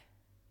jet lag.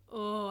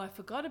 Oh, I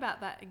forgot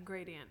about that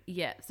ingredient.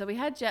 Yeah, so we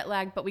had jet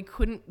lag, but we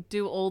couldn't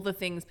do all the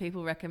things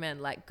people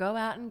recommend, like go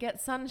out and get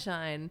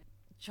sunshine,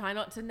 try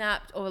not to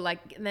nap, or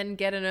and then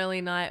get an early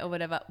night or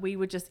whatever. We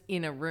were just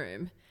in a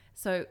room.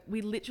 So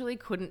we literally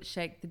couldn't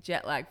shake the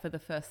jet lag for the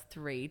first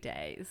 3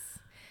 days.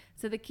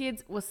 So the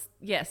kids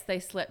they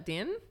slept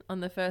in on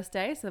the first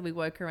day. So we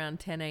woke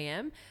around 10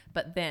 a.m.,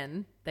 but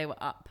then they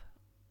were up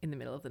in the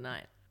middle of the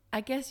night. I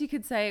guess you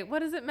could say, what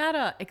does it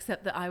matter?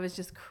 Except that I was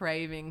just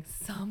craving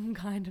some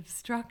kind of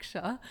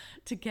structure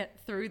to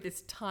get through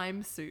this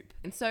time soup.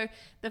 And so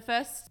the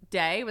first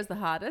day was the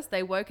hardest.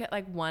 They woke at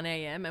 1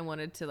 a.m. and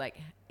wanted to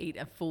eat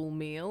a full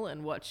meal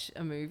and watch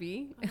a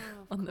movie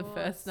on the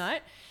first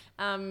night.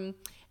 And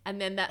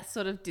then that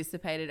sort of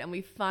dissipated and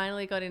we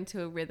finally got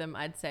into a rhythm,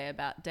 I'd say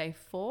about day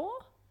 4.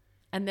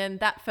 And then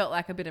that felt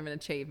like a bit of an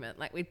achievement.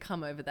 Like we'd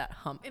come over that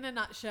hump. In a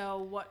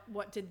nutshell,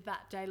 what did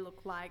that day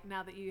look like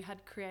now that you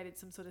had created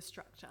some sort of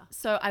structure?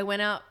 So I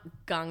went out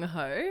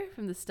gung-ho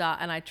from the start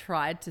and I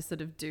tried to sort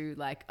of do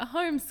a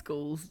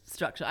homeschool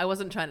structure. I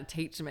wasn't trying to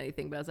teach them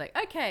anything, but I was like,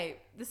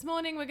 okay, this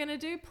morning we're going to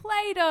do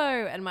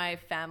Play-Doh. And my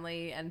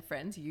family and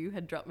friends, you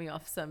had dropped me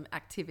off some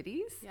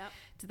activities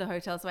to the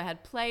hotel. So I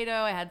had Play-Doh,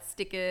 I had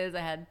stickers, I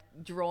had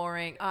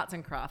drawing, arts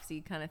and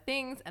craftsy kind of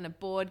things, and a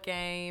board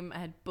game. I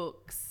had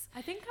books.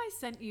 I think I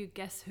sent you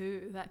Guess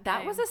Who that That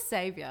game. was a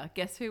savior.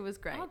 Guess Who was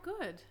great. Oh,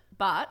 good.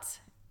 But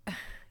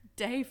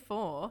day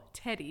 4,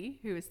 Teddy,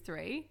 who is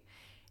 3,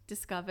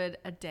 discovered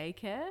a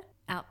daycare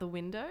out the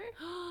window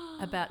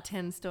about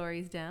 10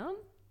 stories down.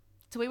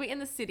 So we were in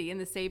the city, in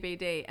the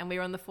CBD, and we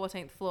were on the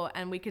 14th floor,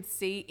 and we could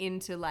see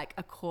into like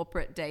a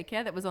corporate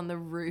daycare that was on the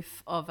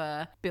roof of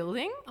a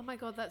building. Oh my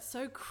God, that's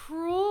so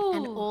cruel.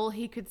 And all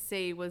he could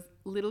see was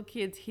little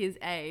kids his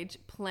age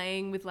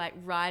playing with like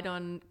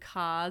ride-on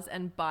cars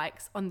and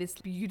bikes on this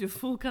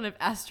beautiful kind of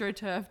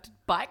astroturfed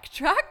bike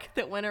track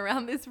that went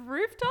around this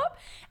rooftop.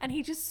 And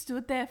he just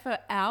stood there for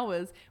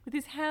hours with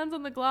his hands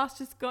on the glass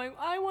just going,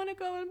 I want to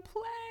go and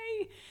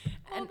play.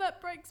 Oh, that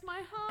breaks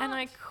my heart. And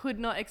I could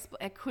not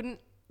I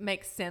couldn't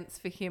make sense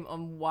for him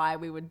on why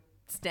we were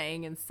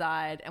staying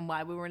inside and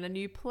why we were in a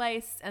new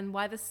place and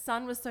why the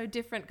sun was so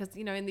different, because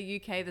you know in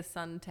the UK the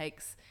sun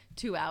takes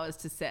 2 hours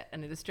to set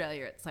and in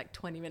Australia it's like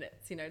 20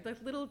 minutes, you know, like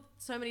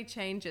so many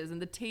changes,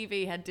 and the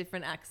TV had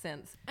different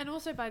accents. And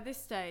also by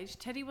this stage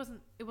it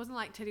wasn't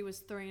like Teddy was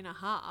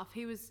 3.5,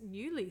 he was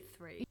newly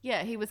 3.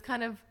 Yeah, he was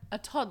kind of a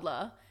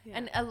toddler.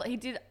 And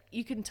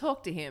you can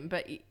talk to him,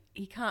 but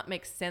he can't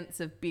make sense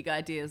of big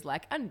ideas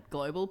like a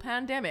global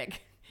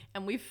pandemic.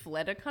 And we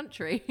fled a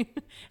country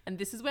and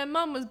this is where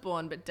mum was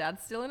born, but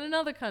dad's still in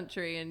another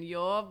country and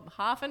you're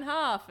half and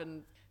half.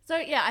 And so,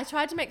 yeah, I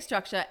tried to make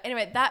structure.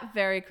 Anyway, that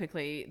very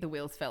quickly, the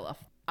wheels fell off.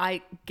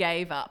 I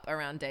gave up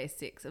around day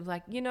 6. I was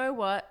like, you know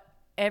what?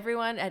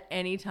 Everyone at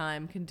any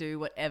time can do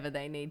whatever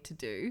they need to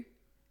do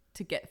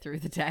to get through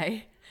the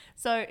day.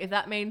 So if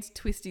that means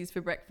twisties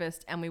for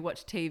breakfast and we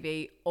watch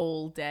TV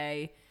all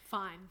day,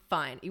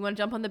 fine. You want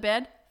to jump on the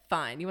bed?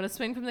 Fine. You want to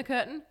swing from the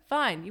curtain?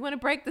 Fine. You want to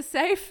break the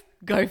safe?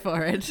 Go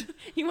for it.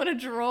 You want to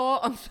draw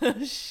on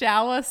the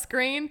shower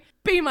screen?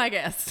 Be my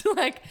guest.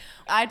 Like,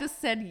 I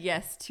just said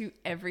yes to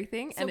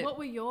everything. So what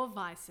were your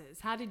vices?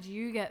 How did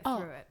you get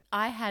through it?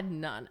 I had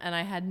none, and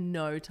I had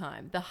no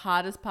time. The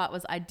hardest part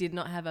was I did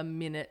not have a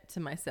minute to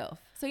myself.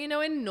 So, you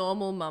know, in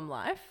normal mum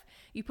life,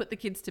 you put the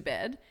kids to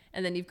bed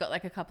and then you've got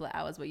like a couple of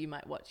hours where you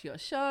might watch your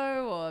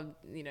show or,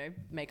 you know,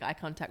 make eye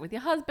contact with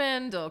your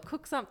husband or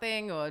cook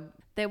something, or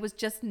there was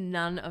just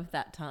none of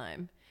that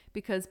time,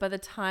 because by the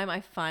time I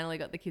finally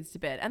got the kids to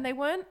bed, and they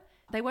weren't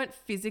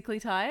physically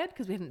tired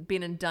because we hadn't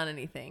been and done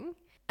anything,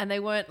 and they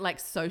weren't like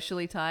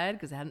socially tired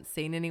because they hadn't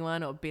seen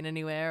anyone or been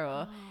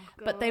anywhere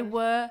but they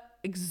were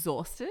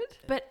exhausted,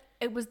 but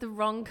it was the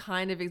wrong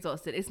kind of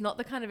exhausted. It's not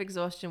the kind of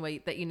exhaustion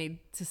that you need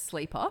to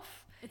sleep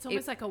off. It's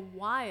almost like a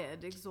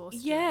wired exhaustion.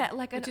 Yeah,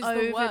 like an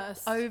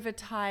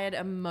overtired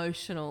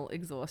emotional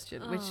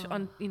exhaustion, which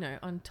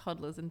on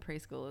toddlers and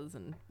preschoolers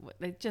and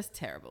they're just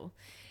terrible.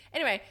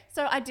 Anyway,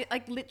 so I did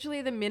like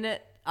literally the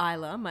minute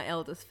Isla, my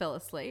eldest, fell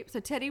asleep.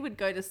 So Teddy would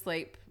go to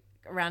sleep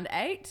around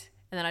 8,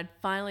 and then I'd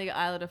finally get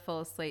Isla to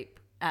fall asleep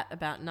at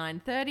about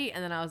 9:30,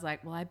 and then I was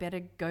like, well, I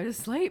better go to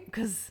sleep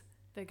because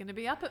they're going to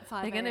be up at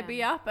 5 They're going to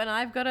be up, and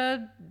I've got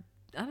to,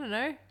 I don't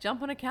know,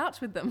 jump on a couch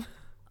with them.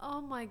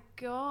 Oh my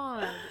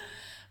God.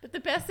 But the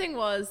best thing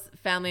was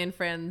family and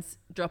friends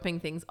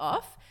dropping things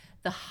off.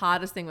 The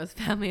hardest thing was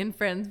family and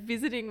friends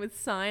visiting with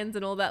signs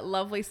and all that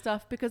lovely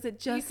stuff, because it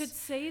just... You could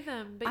see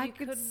them, but I you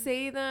couldn't... could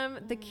see them,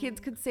 the kids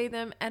could see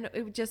them, and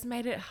it just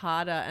made it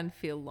harder and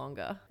feel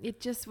longer.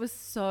 It just was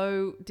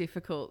so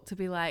difficult to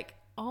be like,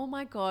 oh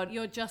my God.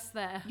 You're just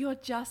there. You're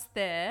just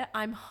there.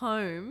 I'm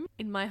home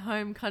in my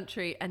home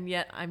country, and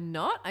yet I'm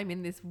not. I'm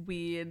in this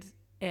weird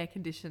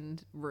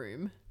air-conditioned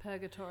room.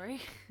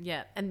 Purgatory.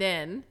 Yeah. And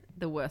then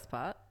the worst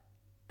part,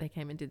 they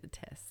came and did the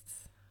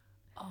tests.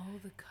 Oh,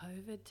 the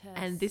COVID test.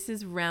 And this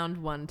is round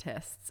 1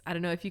 tests. I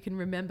don't know if you can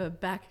remember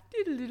back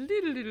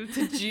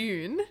to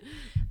June,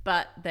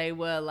 but they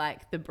were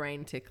like the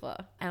brain tickler.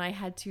 And I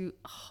had to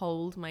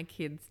hold my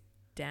kids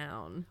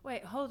down.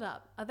 Wait, hold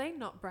up. Are they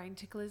not brain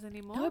ticklers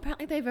anymore? No,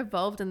 apparently they've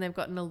evolved and they've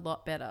gotten a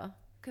lot better.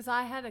 Because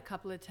I had a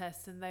couple of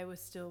tests and they were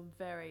still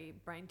very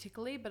brain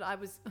tickly, but I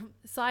was,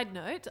 side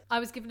note, I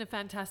was given a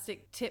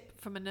fantastic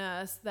tip from a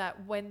nurse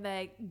that when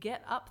they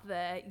get up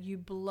there, you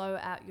blow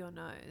out your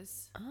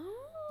nose.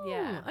 Oh,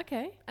 yeah.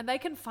 Okay. And they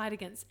can fight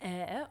against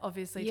air,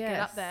 obviously, to get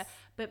up there.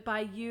 But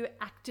by you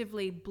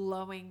actively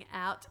blowing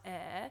out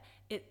air,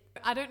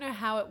 I don't know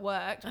how it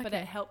worked, but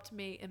it helped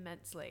me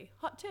immensely.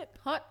 Hot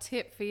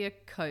tip for your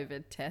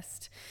COVID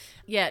test.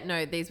 Yeah,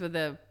 no, these were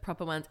the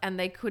proper ones, and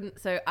they couldn't.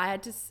 So I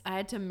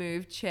had to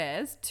move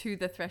chairs to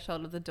the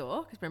threshold of the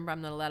door, because remember,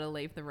 I'm not allowed to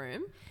leave the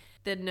room.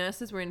 The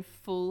nurses were in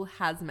full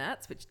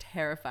hazmats, which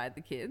terrified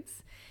the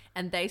kids,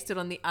 and they stood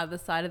on the other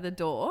side of the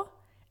door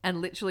and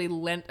literally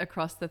leant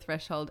across the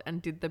threshold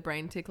and did the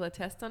brain tickler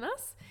test on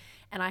us.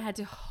 and I had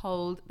to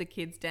hold the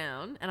kids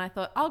down, and I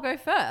thought I'll go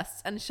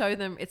first and show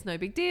them it's no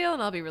big deal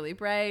and I'll be really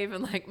brave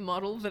and like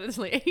model that it's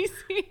really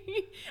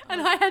easy.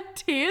 And I had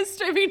tears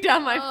streaming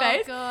down my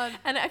face. God.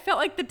 And I felt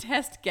like the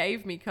test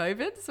gave me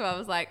COVID. So I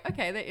was like,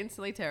 okay, they're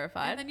instantly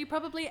terrified. And then you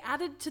probably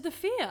added to the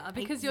fear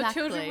because your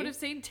children would have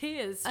seen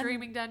tears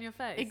streaming down your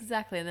face.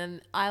 Exactly. And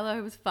then Isla,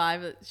 who was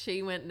 5,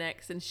 she went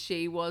next and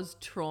she was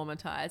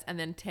traumatized. And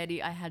then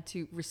Teddy, I had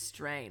to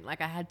restrain.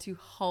 Like I had to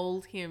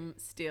hold him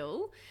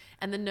still.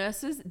 And the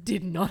nurses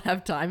did not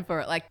have time for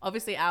it. Like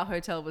obviously our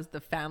hotel was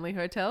the family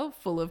hotel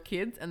full of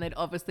kids and they'd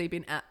obviously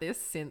been at this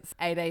since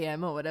 8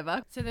 a.m. or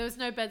whatever. So there was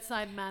no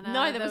bedside manner.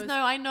 No, there was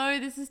no, I know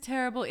this is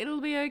terrible.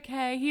 It'll be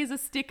okay. Here's a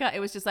sticker. It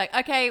was just like,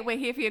 okay, we're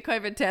here for your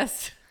COVID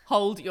test.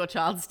 Hold your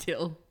child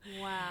still.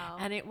 Wow.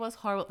 And it was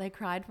horrible. They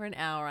cried for an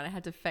hour and I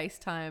had to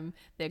FaceTime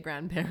their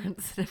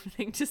grandparents and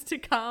everything just to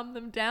calm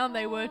them down.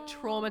 They were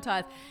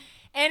traumatized.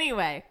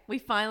 Anyway, we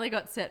finally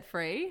got set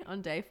free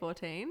on day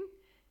 14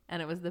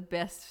 and it was the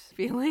best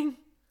feeling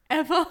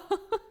ever.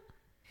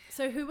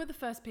 So who were the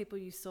first people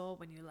you saw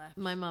when you left?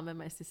 My mum and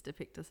my sister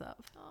picked us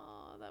up.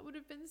 Oh, that would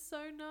have been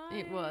so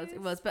nice.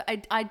 It was. But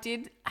I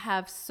did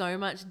have so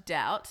much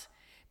doubt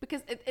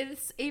because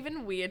it's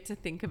even weird to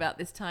think about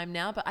this time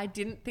now, but I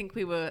didn't think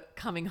we were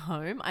coming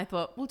home. I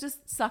thought we'll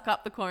just suck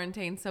up the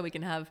quarantine so we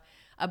can have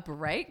a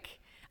break.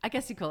 I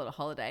guess you call it a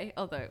holiday,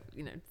 although,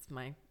 you know, it's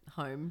my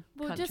home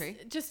country.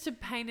 Just to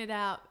paint it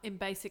out in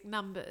basic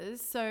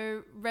numbers.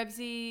 So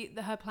Revsy,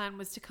 her plan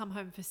was to come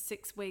home for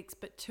 6 weeks,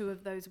 but 2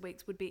 of those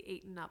weeks would be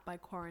eaten up by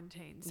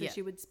quarantine. So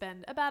she would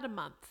spend about a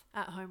month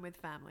at home with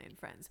family and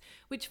friends,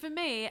 which for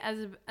me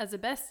as a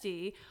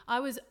bestie, I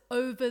was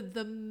over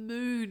the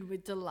moon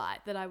with delight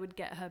that I would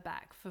get her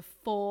back for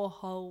 4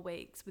 whole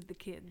weeks with the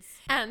kids.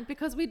 And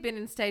because we'd been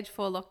in stage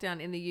 4 lockdown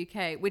in the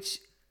UK, which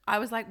I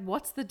was like,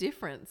 what's the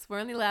difference? We're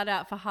only allowed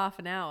out for half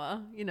an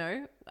hour, you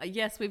know?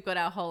 Yes, we've got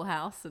our whole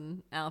house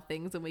and our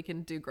things and we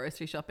can do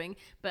grocery shopping.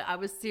 But I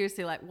was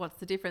seriously like, what's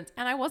the difference?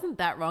 And I wasn't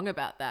that wrong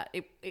about that.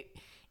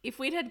 If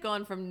we'd had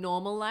gone from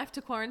normal life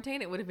to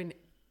quarantine, it would have been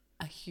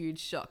a huge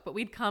shock. But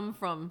we'd come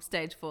from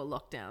stage 4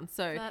 lockdown.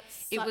 So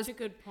that's it such was a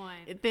good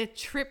point. The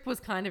trip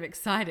was kind of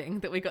exciting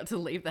that we got to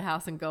leave the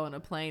house and go on a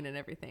plane and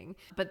everything.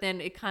 But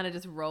then it kind of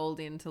just rolled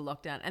into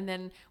lockdown. And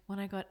then when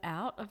I got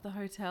out of the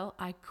hotel,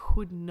 I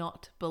could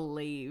not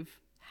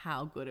believe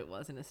how good it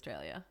was in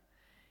Australia.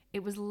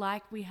 It was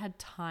like we had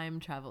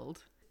time traveled.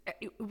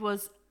 It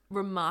was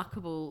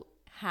remarkable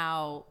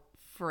how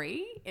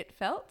free it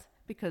felt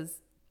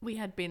because we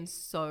had been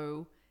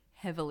so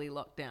heavily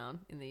locked down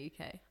in the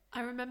UK.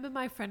 I remember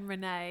my friend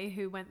Renee,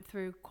 who went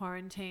through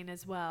quarantine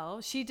as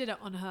well. She did it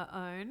on her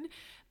own,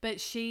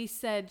 but she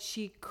said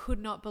she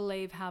could not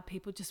believe how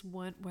people just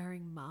weren't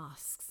wearing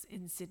masks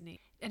in Sydney.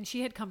 And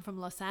she had come from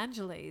Los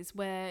Angeles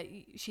where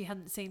she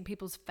hadn't seen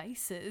people's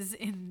faces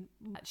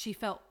she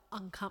felt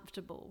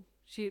uncomfortable.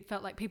 She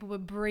felt like people were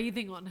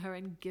breathing on her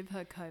and give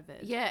her COVID.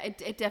 Yeah,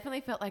 it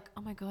definitely felt like,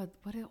 oh my God,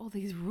 what are all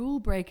these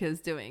rule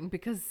breakers doing?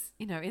 Because,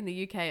 you know, in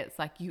the UK, it's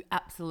like you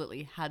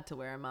absolutely had to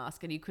wear a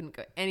mask and you couldn't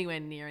go anywhere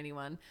near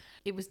anyone.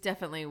 It was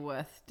definitely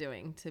worth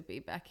doing to be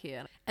back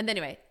here. And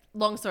anyway,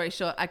 long story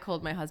short, I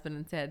called my husband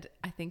and said,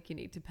 I think you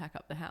need to pack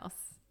up the house.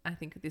 I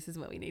think this is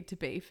where we need to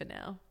be for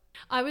now.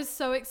 I was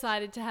so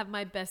excited to have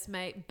my best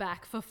mate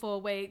back for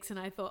 4 weeks and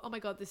I thought, oh my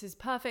God, this is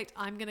perfect.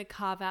 I'm going to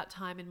carve out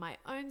time in my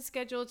own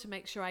schedule to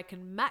make sure I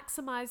can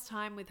maximize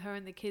time with her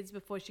and the kids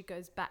before she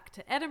goes back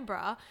to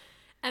Edinburgh.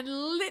 And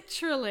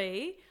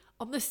literally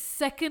on the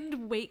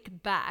 2nd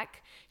week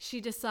back,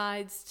 she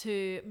decides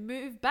to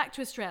move back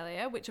to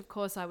Australia, which of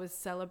course I was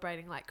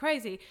celebrating like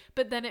crazy.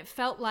 But then it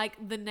felt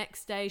like the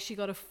next day she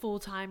got a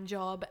full-time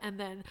job. And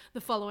then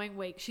the following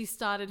week she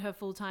started her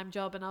full-time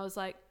job. And I was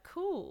like,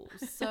 cool.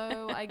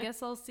 So I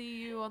guess I'll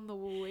see you on the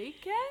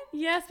weekend.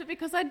 Yes, but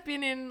because I'd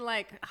been in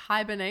like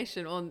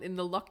hibernation or in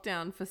the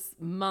lockdown for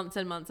months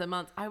and months and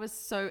months, I was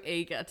so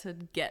eager to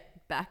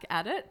get back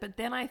at it. But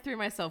then I threw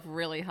myself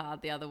really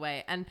hard the other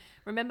way. And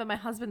remember, my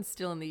husband's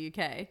still in the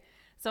UK.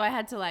 So I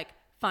had to like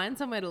find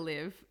somewhere to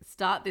live,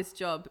 start this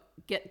job,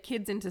 get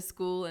kids into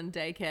school and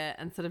daycare,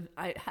 and sort of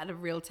I had a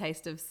real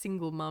taste of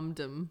single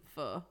mumdom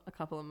for a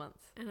couple of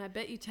months. And I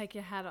bet you take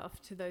your hat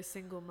off to those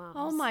single mums.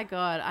 Oh my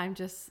God, I'm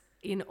just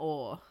in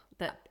awe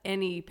that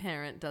any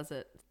parent does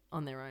it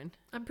on their own.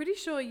 I'm pretty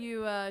sure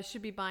you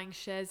should be buying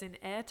shares in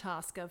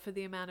Airtasker for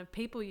the amount of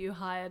people you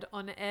hired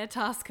on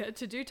Airtasker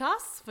to do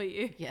tasks for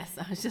you. Yes,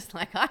 I was just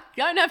like, I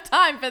don't have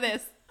time for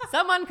this.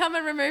 Someone come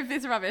and remove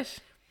this rubbish.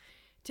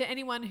 To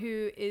anyone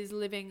who is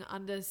living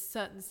under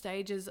certain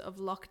stages of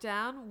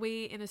lockdown,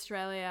 we in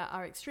Australia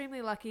are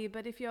extremely lucky,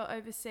 but if you're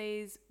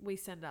overseas, we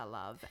send our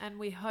love. And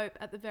we hope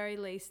at the very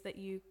least that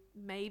you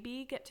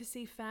maybe get to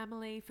see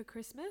family for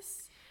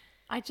Christmas.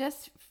 I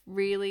just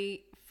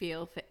really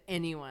feel for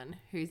anyone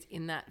who's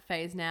in that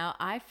phase now.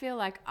 I feel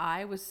like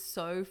I was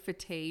so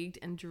fatigued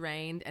and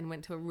drained and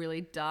went to a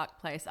really dark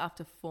place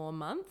after 4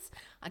 months.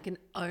 I can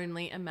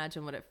only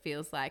imagine what it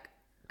feels like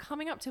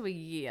coming up to a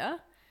year.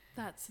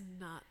 That's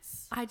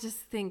nuts. I just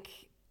think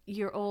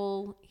you're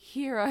all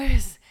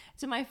heroes.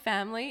 To my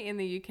family in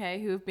the UK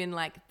who have been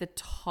like the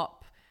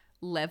top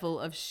level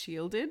of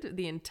shielded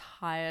the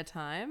entire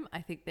time,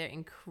 I think they're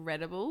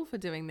incredible for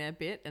doing their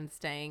bit and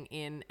staying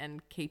in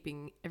and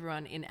keeping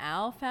everyone in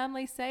our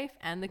family safe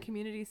and the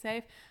community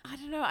safe. I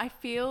don't know. I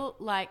feel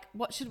like,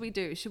 what should we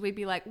do? Should we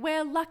be like,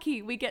 we're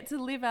lucky we get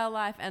to live our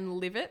life and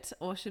live it?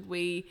 Or should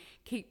we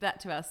keep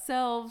that to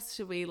ourselves?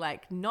 Should we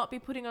like not be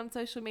putting on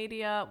social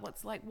media?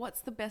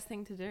 What's the best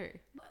thing to do?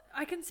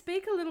 I can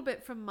speak a little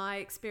bit from my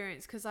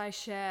experience because I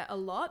share a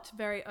lot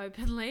very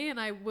openly, and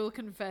I will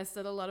confess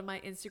that a lot of my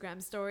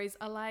Instagram stories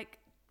are like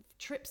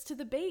trips to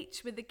the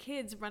beach with the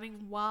kids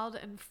running wild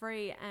and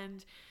free.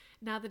 And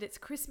now that it's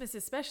Christmas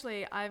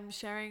especially, I'm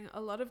sharing a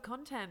lot of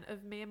content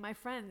of me and my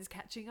friends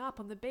catching up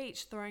on the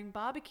beach, throwing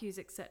barbecues,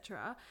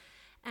 etc.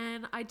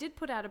 And I did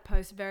put out a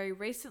post very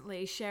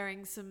recently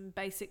sharing some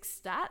basic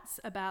stats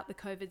about the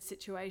COVID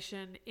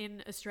situation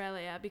in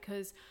Australia,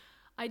 because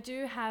I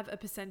do have a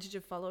percentage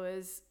of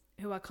followers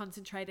who are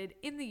concentrated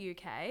in the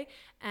UK,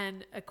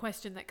 and a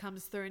question that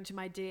comes through into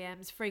my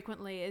DMs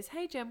frequently is,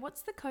 hey Jem,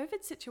 what's the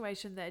COVID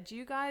situation there? Do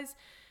you guys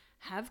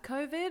have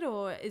COVID,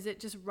 or is it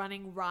just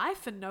running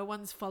rife and no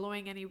one's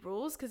following any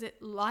rules? Because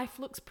life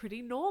looks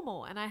pretty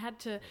normal. And I had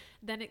to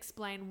then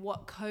explain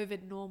what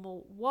COVID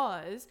normal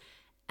was.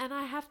 And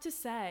I have to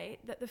say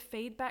that the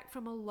feedback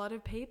from a lot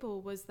of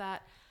people was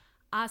that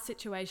our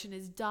situation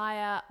is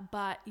dire,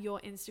 but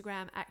your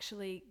Instagram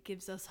actually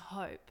gives us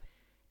hope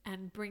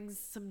and brings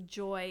some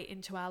joy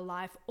into our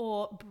life,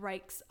 or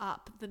breaks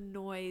up the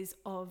noise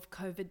of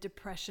COVID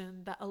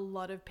depression that a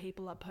lot of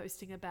people are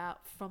posting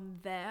about from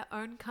their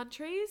own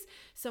countries.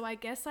 So I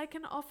guess I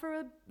can offer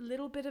a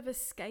little bit of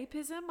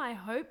escapism. I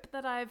hope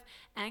that I've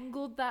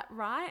angled that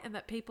right and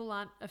that people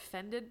aren't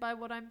offended by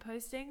what I'm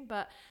posting,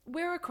 but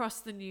we're across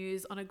the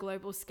news on a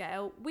global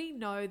scale. We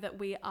know that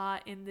we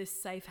are in this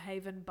safe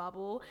haven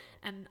bubble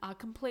and are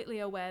completely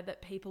aware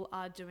that people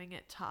are doing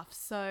it tough.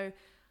 So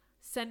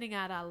sending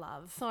out our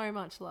love. So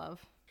much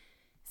love.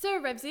 So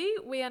Revsy,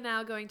 we are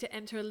now going to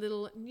enter a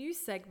little new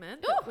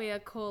segment that we are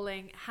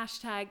calling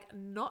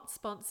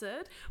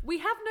 #NotSponsored. We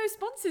have no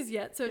sponsors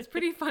yet, so it's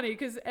pretty funny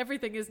because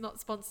everything is not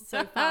sponsored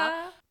so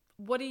far.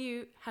 What are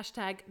you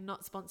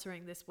 #not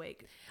sponsoring this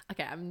week?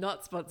 Okay, I'm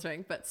not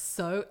sponsoring, but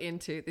so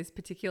into this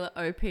particular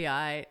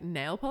OPI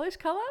nail polish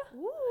color.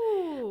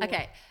 Ooh.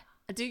 Okay,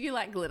 do you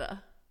like glitter?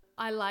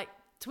 I like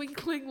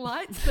twinkling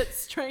lights, but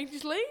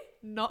strangely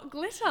not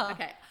glitter.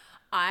 Okay,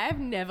 I've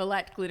never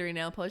liked glittery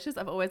nail polishes.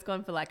 I've always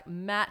gone for like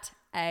matte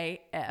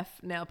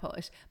AF nail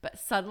polish. But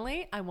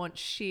suddenly I want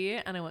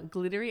sheer and I want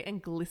glittery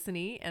and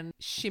glistening and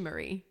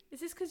shimmery.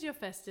 Is this because you're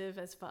festive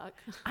as fuck?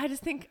 I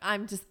just think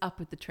I'm just up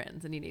with the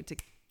trends and you need to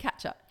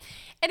catch up.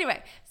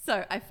 Anyway,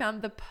 so I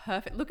found the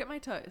perfect, look at my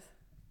toes.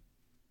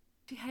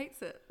 She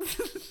hates it.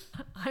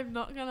 I'm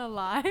not going to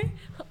lie.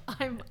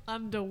 I'm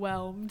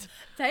underwhelmed.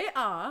 They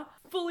are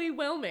fully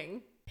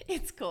whelming.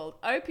 It's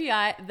called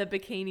OPI The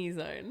Bikini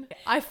Zone.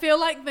 I feel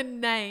like the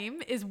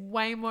name is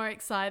way more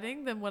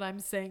exciting than what I'm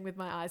seeing with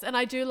my eyes. And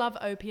I do love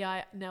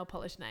OPI nail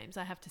polish names,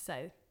 I have to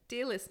say.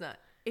 Dear listener,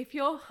 if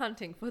you're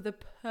hunting for the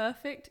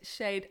perfect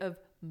shade of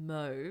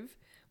mauve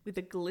with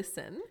a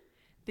glisten,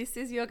 this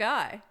is your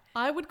guy.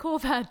 I would call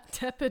that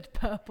tepid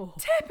purple.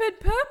 Tepid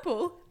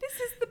purple? This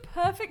is the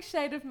perfect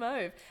shade of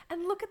mauve.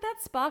 And look at that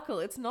sparkle.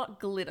 It's not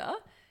glitter.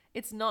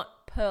 It's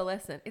not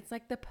pearlescent. It's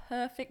like the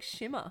perfect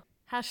shimmer.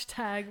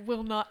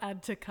 #will not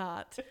add to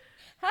cart.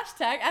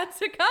 #add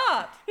to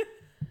cart.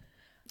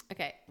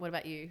 Okay, what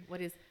about you?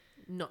 What is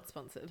not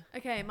sponsored?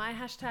 Okay, my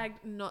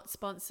 #not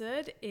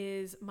sponsored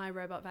is my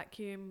robot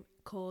vacuum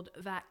called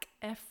Vac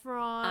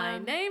Efron. I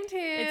named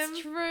him. It's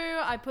true.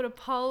 I put a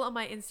poll on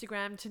my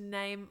Instagram to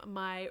name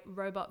my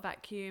robot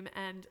vacuum,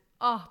 and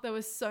there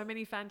was so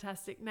many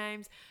fantastic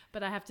names,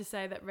 but I have to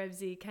say that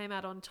Revsy came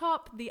out on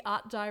top. The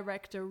art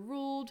director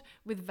ruled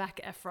with Vac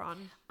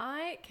Efron.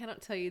 I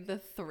cannot tell you the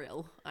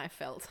thrill I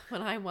felt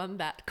when I won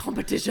that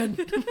competition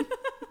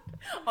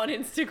on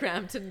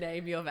Instagram to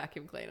name your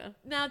vacuum cleaner.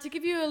 Now, to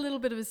give you a little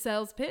bit of a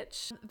sales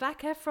pitch,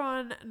 Vac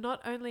Efron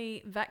not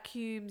only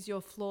vacuums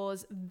your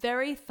floors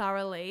very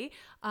thoroughly,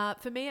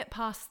 for me it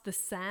passed the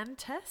sand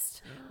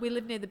test. We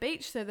live near the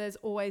beach, so there's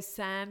always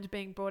sand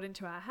being brought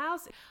into our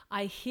house.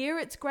 I hear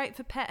it's great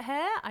for pet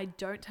hair. I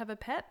don't have a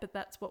pet, but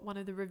that's what one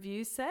of the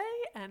reviews say,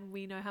 and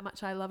we know how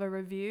much I love a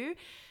review.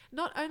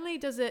 Not only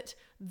does it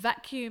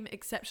vacuum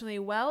exceptionally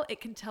well,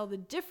 it can tell the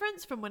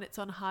difference from when it's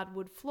on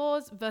hardwood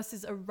floors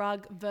versus a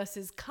rug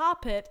versus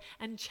carpet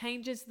and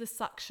changes the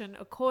suction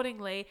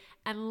accordingly.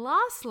 And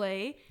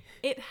lastly,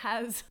 it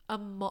has a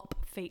mop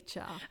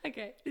feature.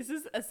 Okay, this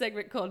is a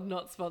segment called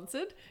Not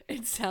Sponsored.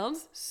 It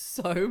sounds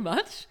so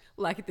much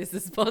like this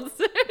is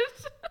sponsored.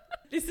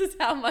 This is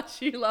how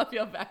much you love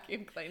your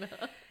vacuum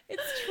cleaner.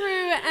 It's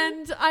true,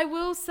 and I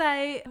will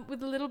say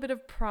with a little bit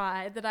of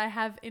pride that I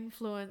have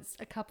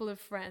influenced a couple of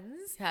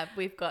friends.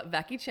 We've got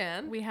Vaki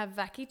Chan. We have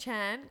Vaki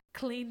Chan,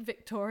 Clean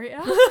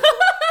Victoria. Clean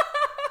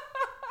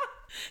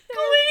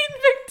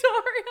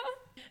Victoria.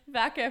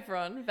 Vac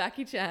Efron,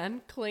 Vacky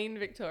Chan, Clean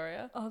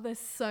Victoria. Oh, there's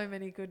so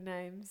many good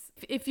names.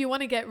 If you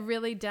want to get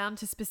really down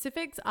to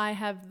specifics, I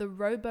have the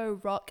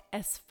Roborock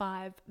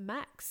S5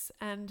 Max.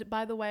 And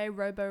by the way,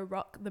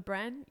 Roborock, the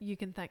brand, you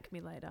can thank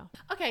me later.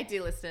 Okay,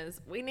 dear listeners,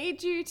 we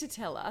need you to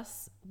tell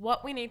us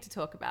what we need to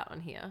talk about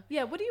on here.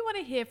 Yeah, what do you want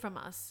to hear from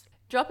us?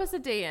 Drop us a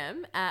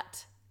DM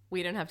at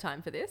We Don't Have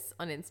Time For This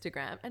on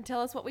Instagram and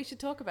tell us what we should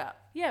talk about.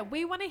 Yeah,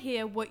 we want to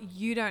hear what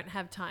you don't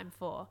have time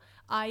for.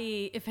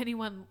 I.e., if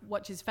anyone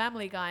watches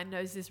Family Guy and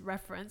knows this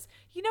reference,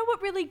 you know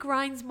what really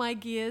grinds my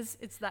gears?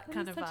 It's that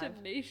kind of such vibe.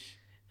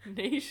 a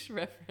niche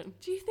reference.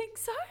 Do you think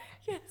so?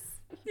 Yes.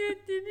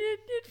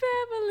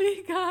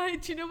 Family Guy.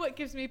 Do you know what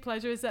gives me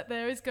pleasure is that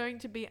there is going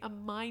to be a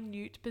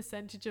minute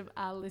percentage of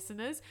our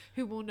listeners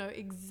who will know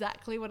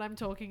exactly what I'm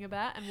talking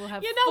about and will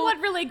have. You know what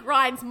really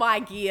grinds my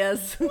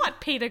gears?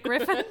 What, Peter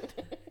Griffin?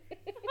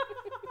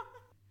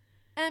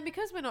 And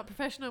because we're not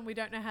professional and we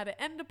don't know how to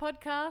end a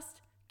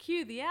podcast,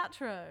 cue the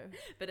outro.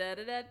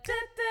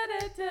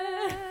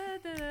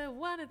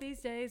 One of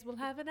these days we'll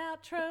have an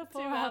outro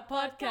for our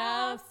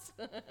podcast.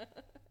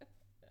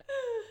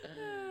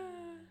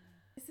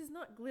 This is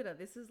not glitter.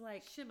 This is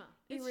like Shimmer.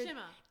 It's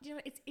shimmer. Do you know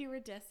what? It's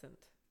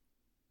iridescent.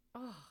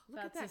 Oh,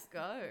 look at That's that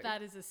go.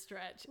 That is a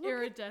stretch. Look at-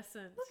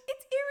 Iridescent. Look,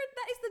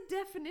 that is the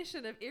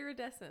definition of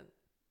iridescent.